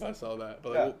hilarious. laugh if I saw that.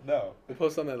 But Yeah, like, no. we'll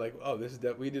post something like, oh, this is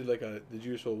we did like the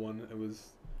Jewish hole one. It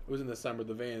was in the summer,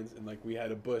 the Vans, and like we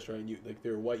had a bush, right? And you like they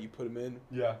were white. You put them in,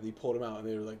 Yeah. and you pulled them out, and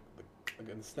they were like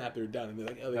and snap, they were down, and they're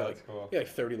like, oh, they Yeah, like that's cool. yeah, like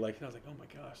 30 likes, and I was like, oh my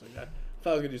gosh, like that. I thought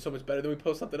I was gonna do so much better. Then we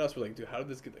post something else. We're like, dude, how did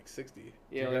this get like 60?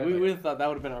 yeah, Yeah, like, we like- would have thought that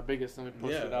would have been our biggest, and we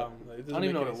posted. Yeah, I like, it doesn't don't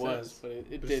even know make what it any was, sense. but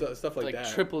it But did stuff like that.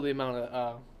 triple the amount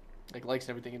of like likes and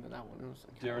everything into that one. It was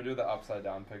like, Do you ever do the upside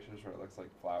down pictures where it looks like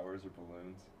flowers or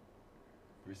balloons?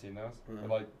 Have you seen those? Mhm. Or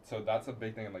like, so that's a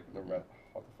big thing in like the red.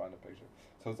 I'll have to find a picture.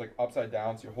 So it's like upside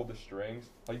down, so you hold the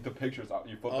strings, like the picture's up,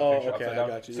 you flip the Oh, picture okay, upside I down,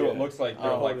 got you, so yeah. it looks like they're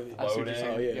Oh, like I see what floating. you're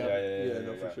saying. Oh, yeah.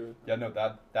 No, for sure. Yeah, no,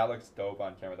 that looks dope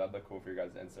on camera. That'd look cool for you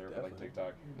guys to insert for like Definitely.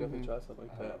 TikTok. Definitely Mhm. try something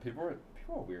like that. People are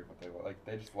weird what they like.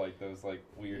 They just like those like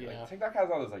weird. Yeah. Like TikTok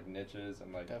has all those like niches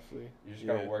and like definitely. you just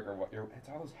gotta Yeah. work or what. It's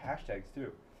all those hashtags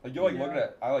too. Like you'll like look Yeah.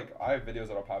 at I have videos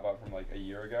that'll pop up from like a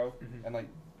year ago Mhm. and like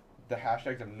the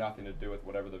hashtags have nothing to do with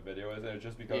whatever the video is, and it's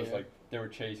just because Yeah. like they were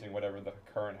chasing whatever the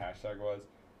current hashtag was,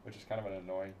 which is kind of an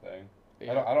annoying thing.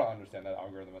 Yeah. I don't understand that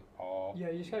algorithm at all.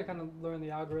 Yeah, you just gotta kind of learn the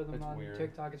algorithm It's on weird.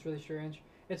 TikTok. It's really strange.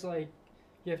 It's like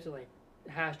you have to like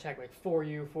hashtag like for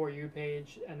you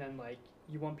page, and then like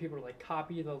you want people to like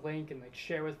copy the link and like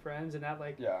share with friends, and that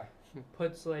like Yeah.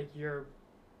 puts like your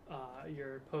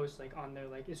post like on their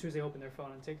like as soon as they open their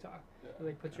phone on TikTok. Yeah. It,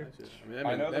 like puts your Gotcha. I mean,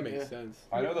 I know that that- makes yeah. sense.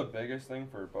 I know the biggest thing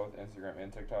for both Instagram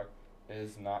and TikTok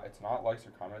is it's not likes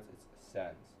or comments, it's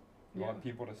sends. You Yeah. want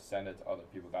people to send it to other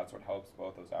people. That's what helps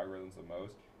both those algorithms the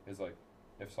most. Is like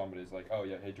if somebody's like, oh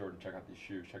yeah, hey Jordan, check out these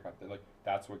shoes, check out the like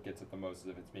that's what gets it the most is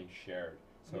if it's being shared.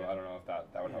 So Yeah. I don't know if that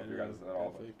would help you Yeah, guys at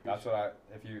all. definitely But that's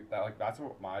what that's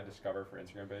what my discover for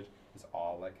Instagram page is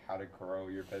all like how to grow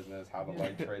your business, how to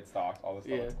like trade stocks, all this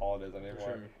stuff. Yeah. That's all it is For anymore.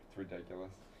 sure. It's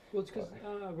ridiculous. well, it's because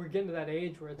we're getting to that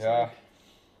age where it's Yeah. like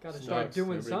gotta start Stocks,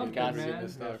 doing everybody something, gotta gets get man.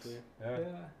 into stocks. Yeah. Yeah.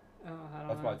 I don't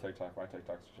That's know. my TikTok. My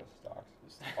TikTok's just stocks.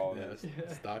 That's all it Yeah, is.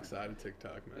 Yeah. stock side of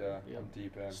TikTok, man. Yeah, Yeah. I'm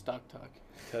deep in. Stock talk.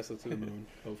 Tesla to the moon,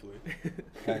 hopefully.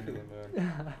 Hang to the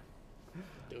moon.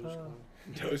 Dogecoin.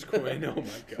 Dogecoin, oh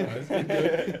my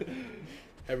god.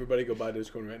 Everybody go buy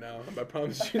Dogecoin right now. I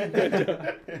promise you.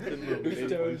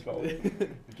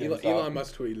 Elon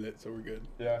Musk tweeted it, so we're good.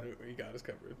 Yeah. He got us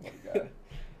covered. Oh my God.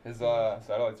 His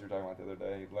satellites you were talking about the other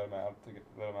day, he let him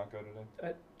out go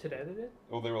today. Today they did?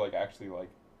 Well, they were like actually like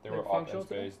they Like were up in functional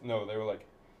today? space. No, they were like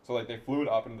so like they flew it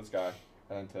up into the sky,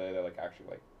 and then today they like actually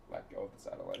like let go of the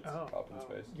satellites up in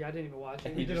space. Yeah, I didn't even watch it.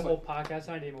 And We he did a just, whole podcast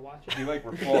and I didn't even watch it. He like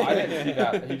well, I didn't see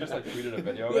that. He just like tweeted a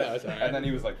video of Yeah, it, that's alright. and then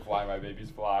he was like, "Fly my babies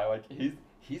fly." Like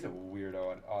he's a weirdo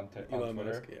on Elon Twitter.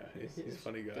 Musk, yeah, he's a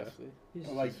funny guy. Definitely. He's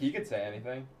Like he could say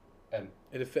anything, and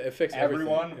It affects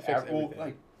everyone, everything. It affects well, everything.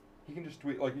 like he can just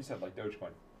tweet like you said, like Dogecoin.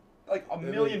 Like a And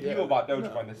million then, yeah, people bought no,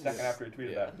 Dogecoin the second after he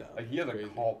tweeted yeah, that. no, Like he has a crazy.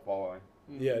 cult following.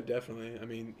 Yeah, definitely. I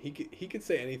mean, he could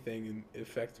say anything and it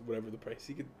affects whatever the price.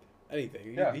 He could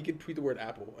anything. Yeah. He could tweet the word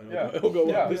apple and Yeah. it'll go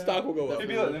Yeah. up. The stock will go up. He'd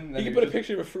be like- and He then could he put a would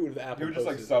picture of a fruit with the apple. He would just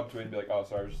like posted. subtweet and be like, "Oh,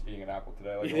 sorry, I was just eating an apple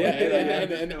today." Like, Yeah,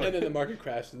 and then the market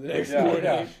crashes the next morning.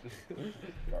 yeah.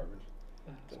 Garbage.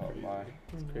 That's Oh crazy. my.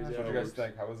 It's Yeah. crazy So how what it do you guys works.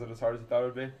 think? How was it as hard as you thought it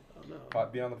would be? I don't know.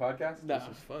 Be on the podcast? Nah. This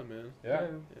was fun, man. Yeah.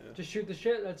 Yeah. Just shoot the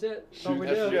shit. That's it. That's all Shoot we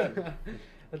the do. shit.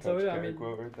 That's all we Coach do. I Carey mean,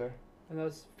 quote right there. and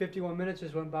those 51 minutes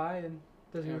just went by and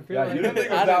doesn't even Yeah. feel Yeah, like you didn't it.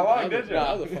 think it was that long, did you?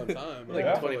 That was a fun time. Like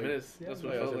Yeah. 20 minutes. Yeah. That's Like,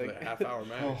 what it it was felt like like. a half hour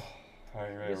max. All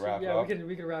right, you ready Yes, to wrap yeah, up?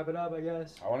 we can wrap it up, I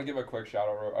guess. I want to give a quick shout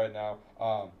out right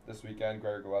now. This weekend,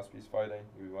 Gregor Gillespie's fighting.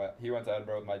 He went to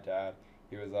Edinburgh with my dad.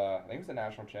 He was I think he was the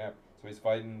national champ. So he's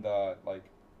fighting the like,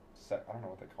 I don't know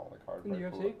what they call the card. In the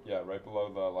right UFC? below, yeah, right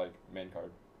below the like main card.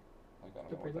 Like I don't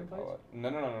The know what they prelim call fights? it.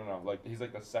 No. Like he's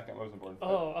like the second most important. fight.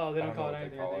 Oh, they I don't don't call know it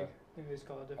what they anything, I call think. it. I think they just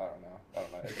call it I different.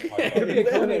 don't know. It's Could be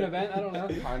a co-main event, I don't know.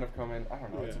 kind of coming. I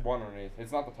don't know. It's Yeah. one underneath.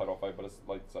 It's not the title fight, but it's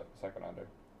like second under.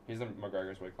 He's in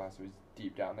McGregor's weight class, so he's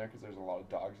deep down there because there's a lot of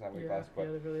dogs in that weight Yeah, class. But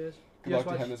there really is. good luck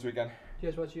to him this weekend. Do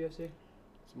you guys watch UFC?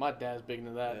 So my dad's big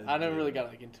into that. Yeah, I never yeah. really got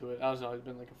like into it. I was always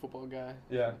been like a football guy.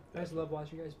 Yeah. I just love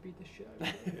watching you guys beat the shit out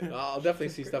of each other. I'll definitely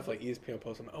see stuff like ESPN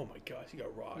posts. I'm like, oh my gosh, he got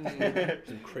rocked.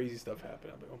 Some crazy stuff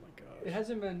happened. I'm like, oh my It gosh.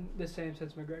 hasn't been the same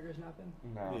since McGregor's not been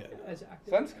No. Yeah. as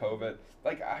active. Since COVID,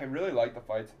 like I really liked the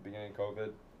fights at the beginning of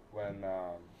COVID when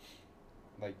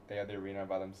like they had the arena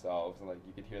by themselves and like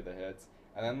you could hear the hits,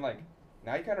 and then like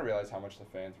now you kind of realize how much the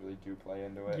fans really do play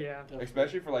into it. Yeah.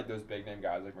 Especially for like those big name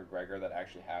guys like McGregor that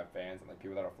actually have fans and like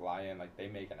people that are flying, like they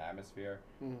make an atmosphere.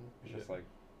 Mm. It's just like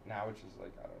now it's just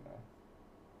like I don't know,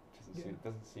 Yeah. it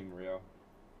doesn't seem real.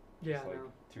 Yeah. It's like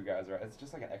no. two guys are. It's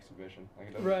just like an exhibition. Like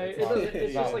it doesn't, Right. It's, It not, doesn't,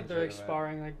 it's not just like they're like legitimate.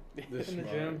 sparring like This in the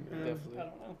smart, gym. yeah. and Definitely. I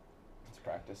don't know. It's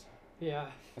practice. Yeah.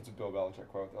 That's a Bill Belichick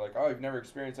quote. They're like, "Oh, you've never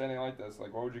experienced anything like this.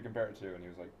 Like, what would you compare it to?" And he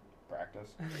was like, "Practice."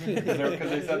 Because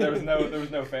they said there was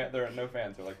no fan. There are no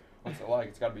fans. They're like, "What's it like?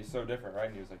 It's got to be so different, right?"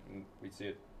 And he was like, "We see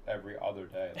it every other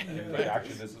day." And he was like,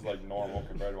 "Actually, this is like normal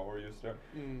compared to what we're used to."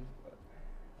 Mm. All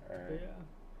But right.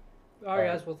 yeah. All right,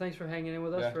 guys. Well, thanks for hanging in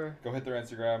with us Yeah. for. Go hit their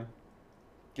Instagram.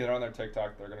 Get on their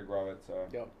TikTok. They're gonna grow it. So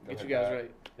Yep. Go Get hit you guys that.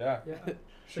 right. yeah. Yeah. So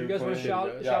Shoot you guys want to plan.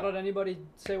 shout Yeah. shout out anybody?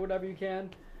 Say whatever you can.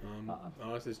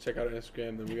 Honestly, just check out our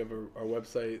Instagram. Then we have our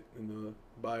website in the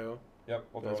bio. Yep.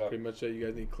 We'll throw That's it up. pretty much it. You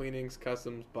guys need cleanings,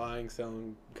 customs, buying,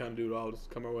 selling, kind of do it all. Just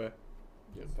come our way.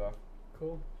 Good stuff.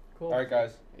 Cool. All right,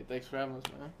 guys. Hey, thanks for having us,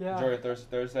 man. Yeah. Enjoy your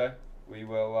Thursday. We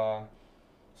will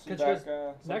see you Catch you back guys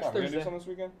sometime. next We're gonna do Thursday. something this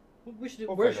weekend. We should.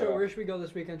 We'll Where figure it out. should we go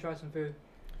this weekend? Try some food.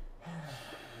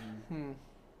 Hmm.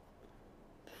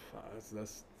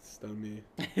 That's stunned me.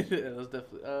 That was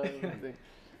definitely. I think.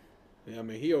 Yeah, I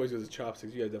mean, he always goes to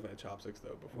chopsticks. You guys definitely had chopsticks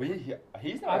though before.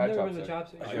 He's not I've had never been to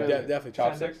chopsticks. chopsticks. Oh, Yeah. definitely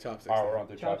Chopsticks? Chopsticks. Alright, we're on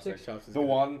to Chopsticks? Chopsticks. The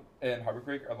one in Harbor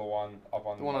Creek or the one up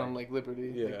on The one on like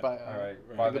Liberty. Yeah. Like by, All right.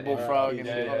 Right. By the the bullfrog yeah, and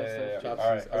yeah, all that yeah, stuff. yeah, yeah. Chopsticks. All right,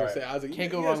 I was gonna say, I was like, Can't you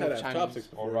go guys wrong had with to have Chinese. chopsticks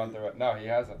We'll before. run through it. No, he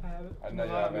hasn't. I haven't. I know you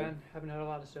a lot, haven't. man. Haven't had a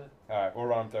lot of stuff. All right, we'll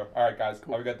run them through. All right, guys.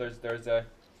 Cool. Have a good Thursday.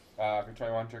 If you're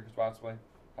 21, drink responsibly.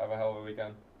 Have a hell of a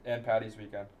weekend and Patty's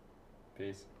weekend.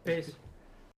 Peace. Peace.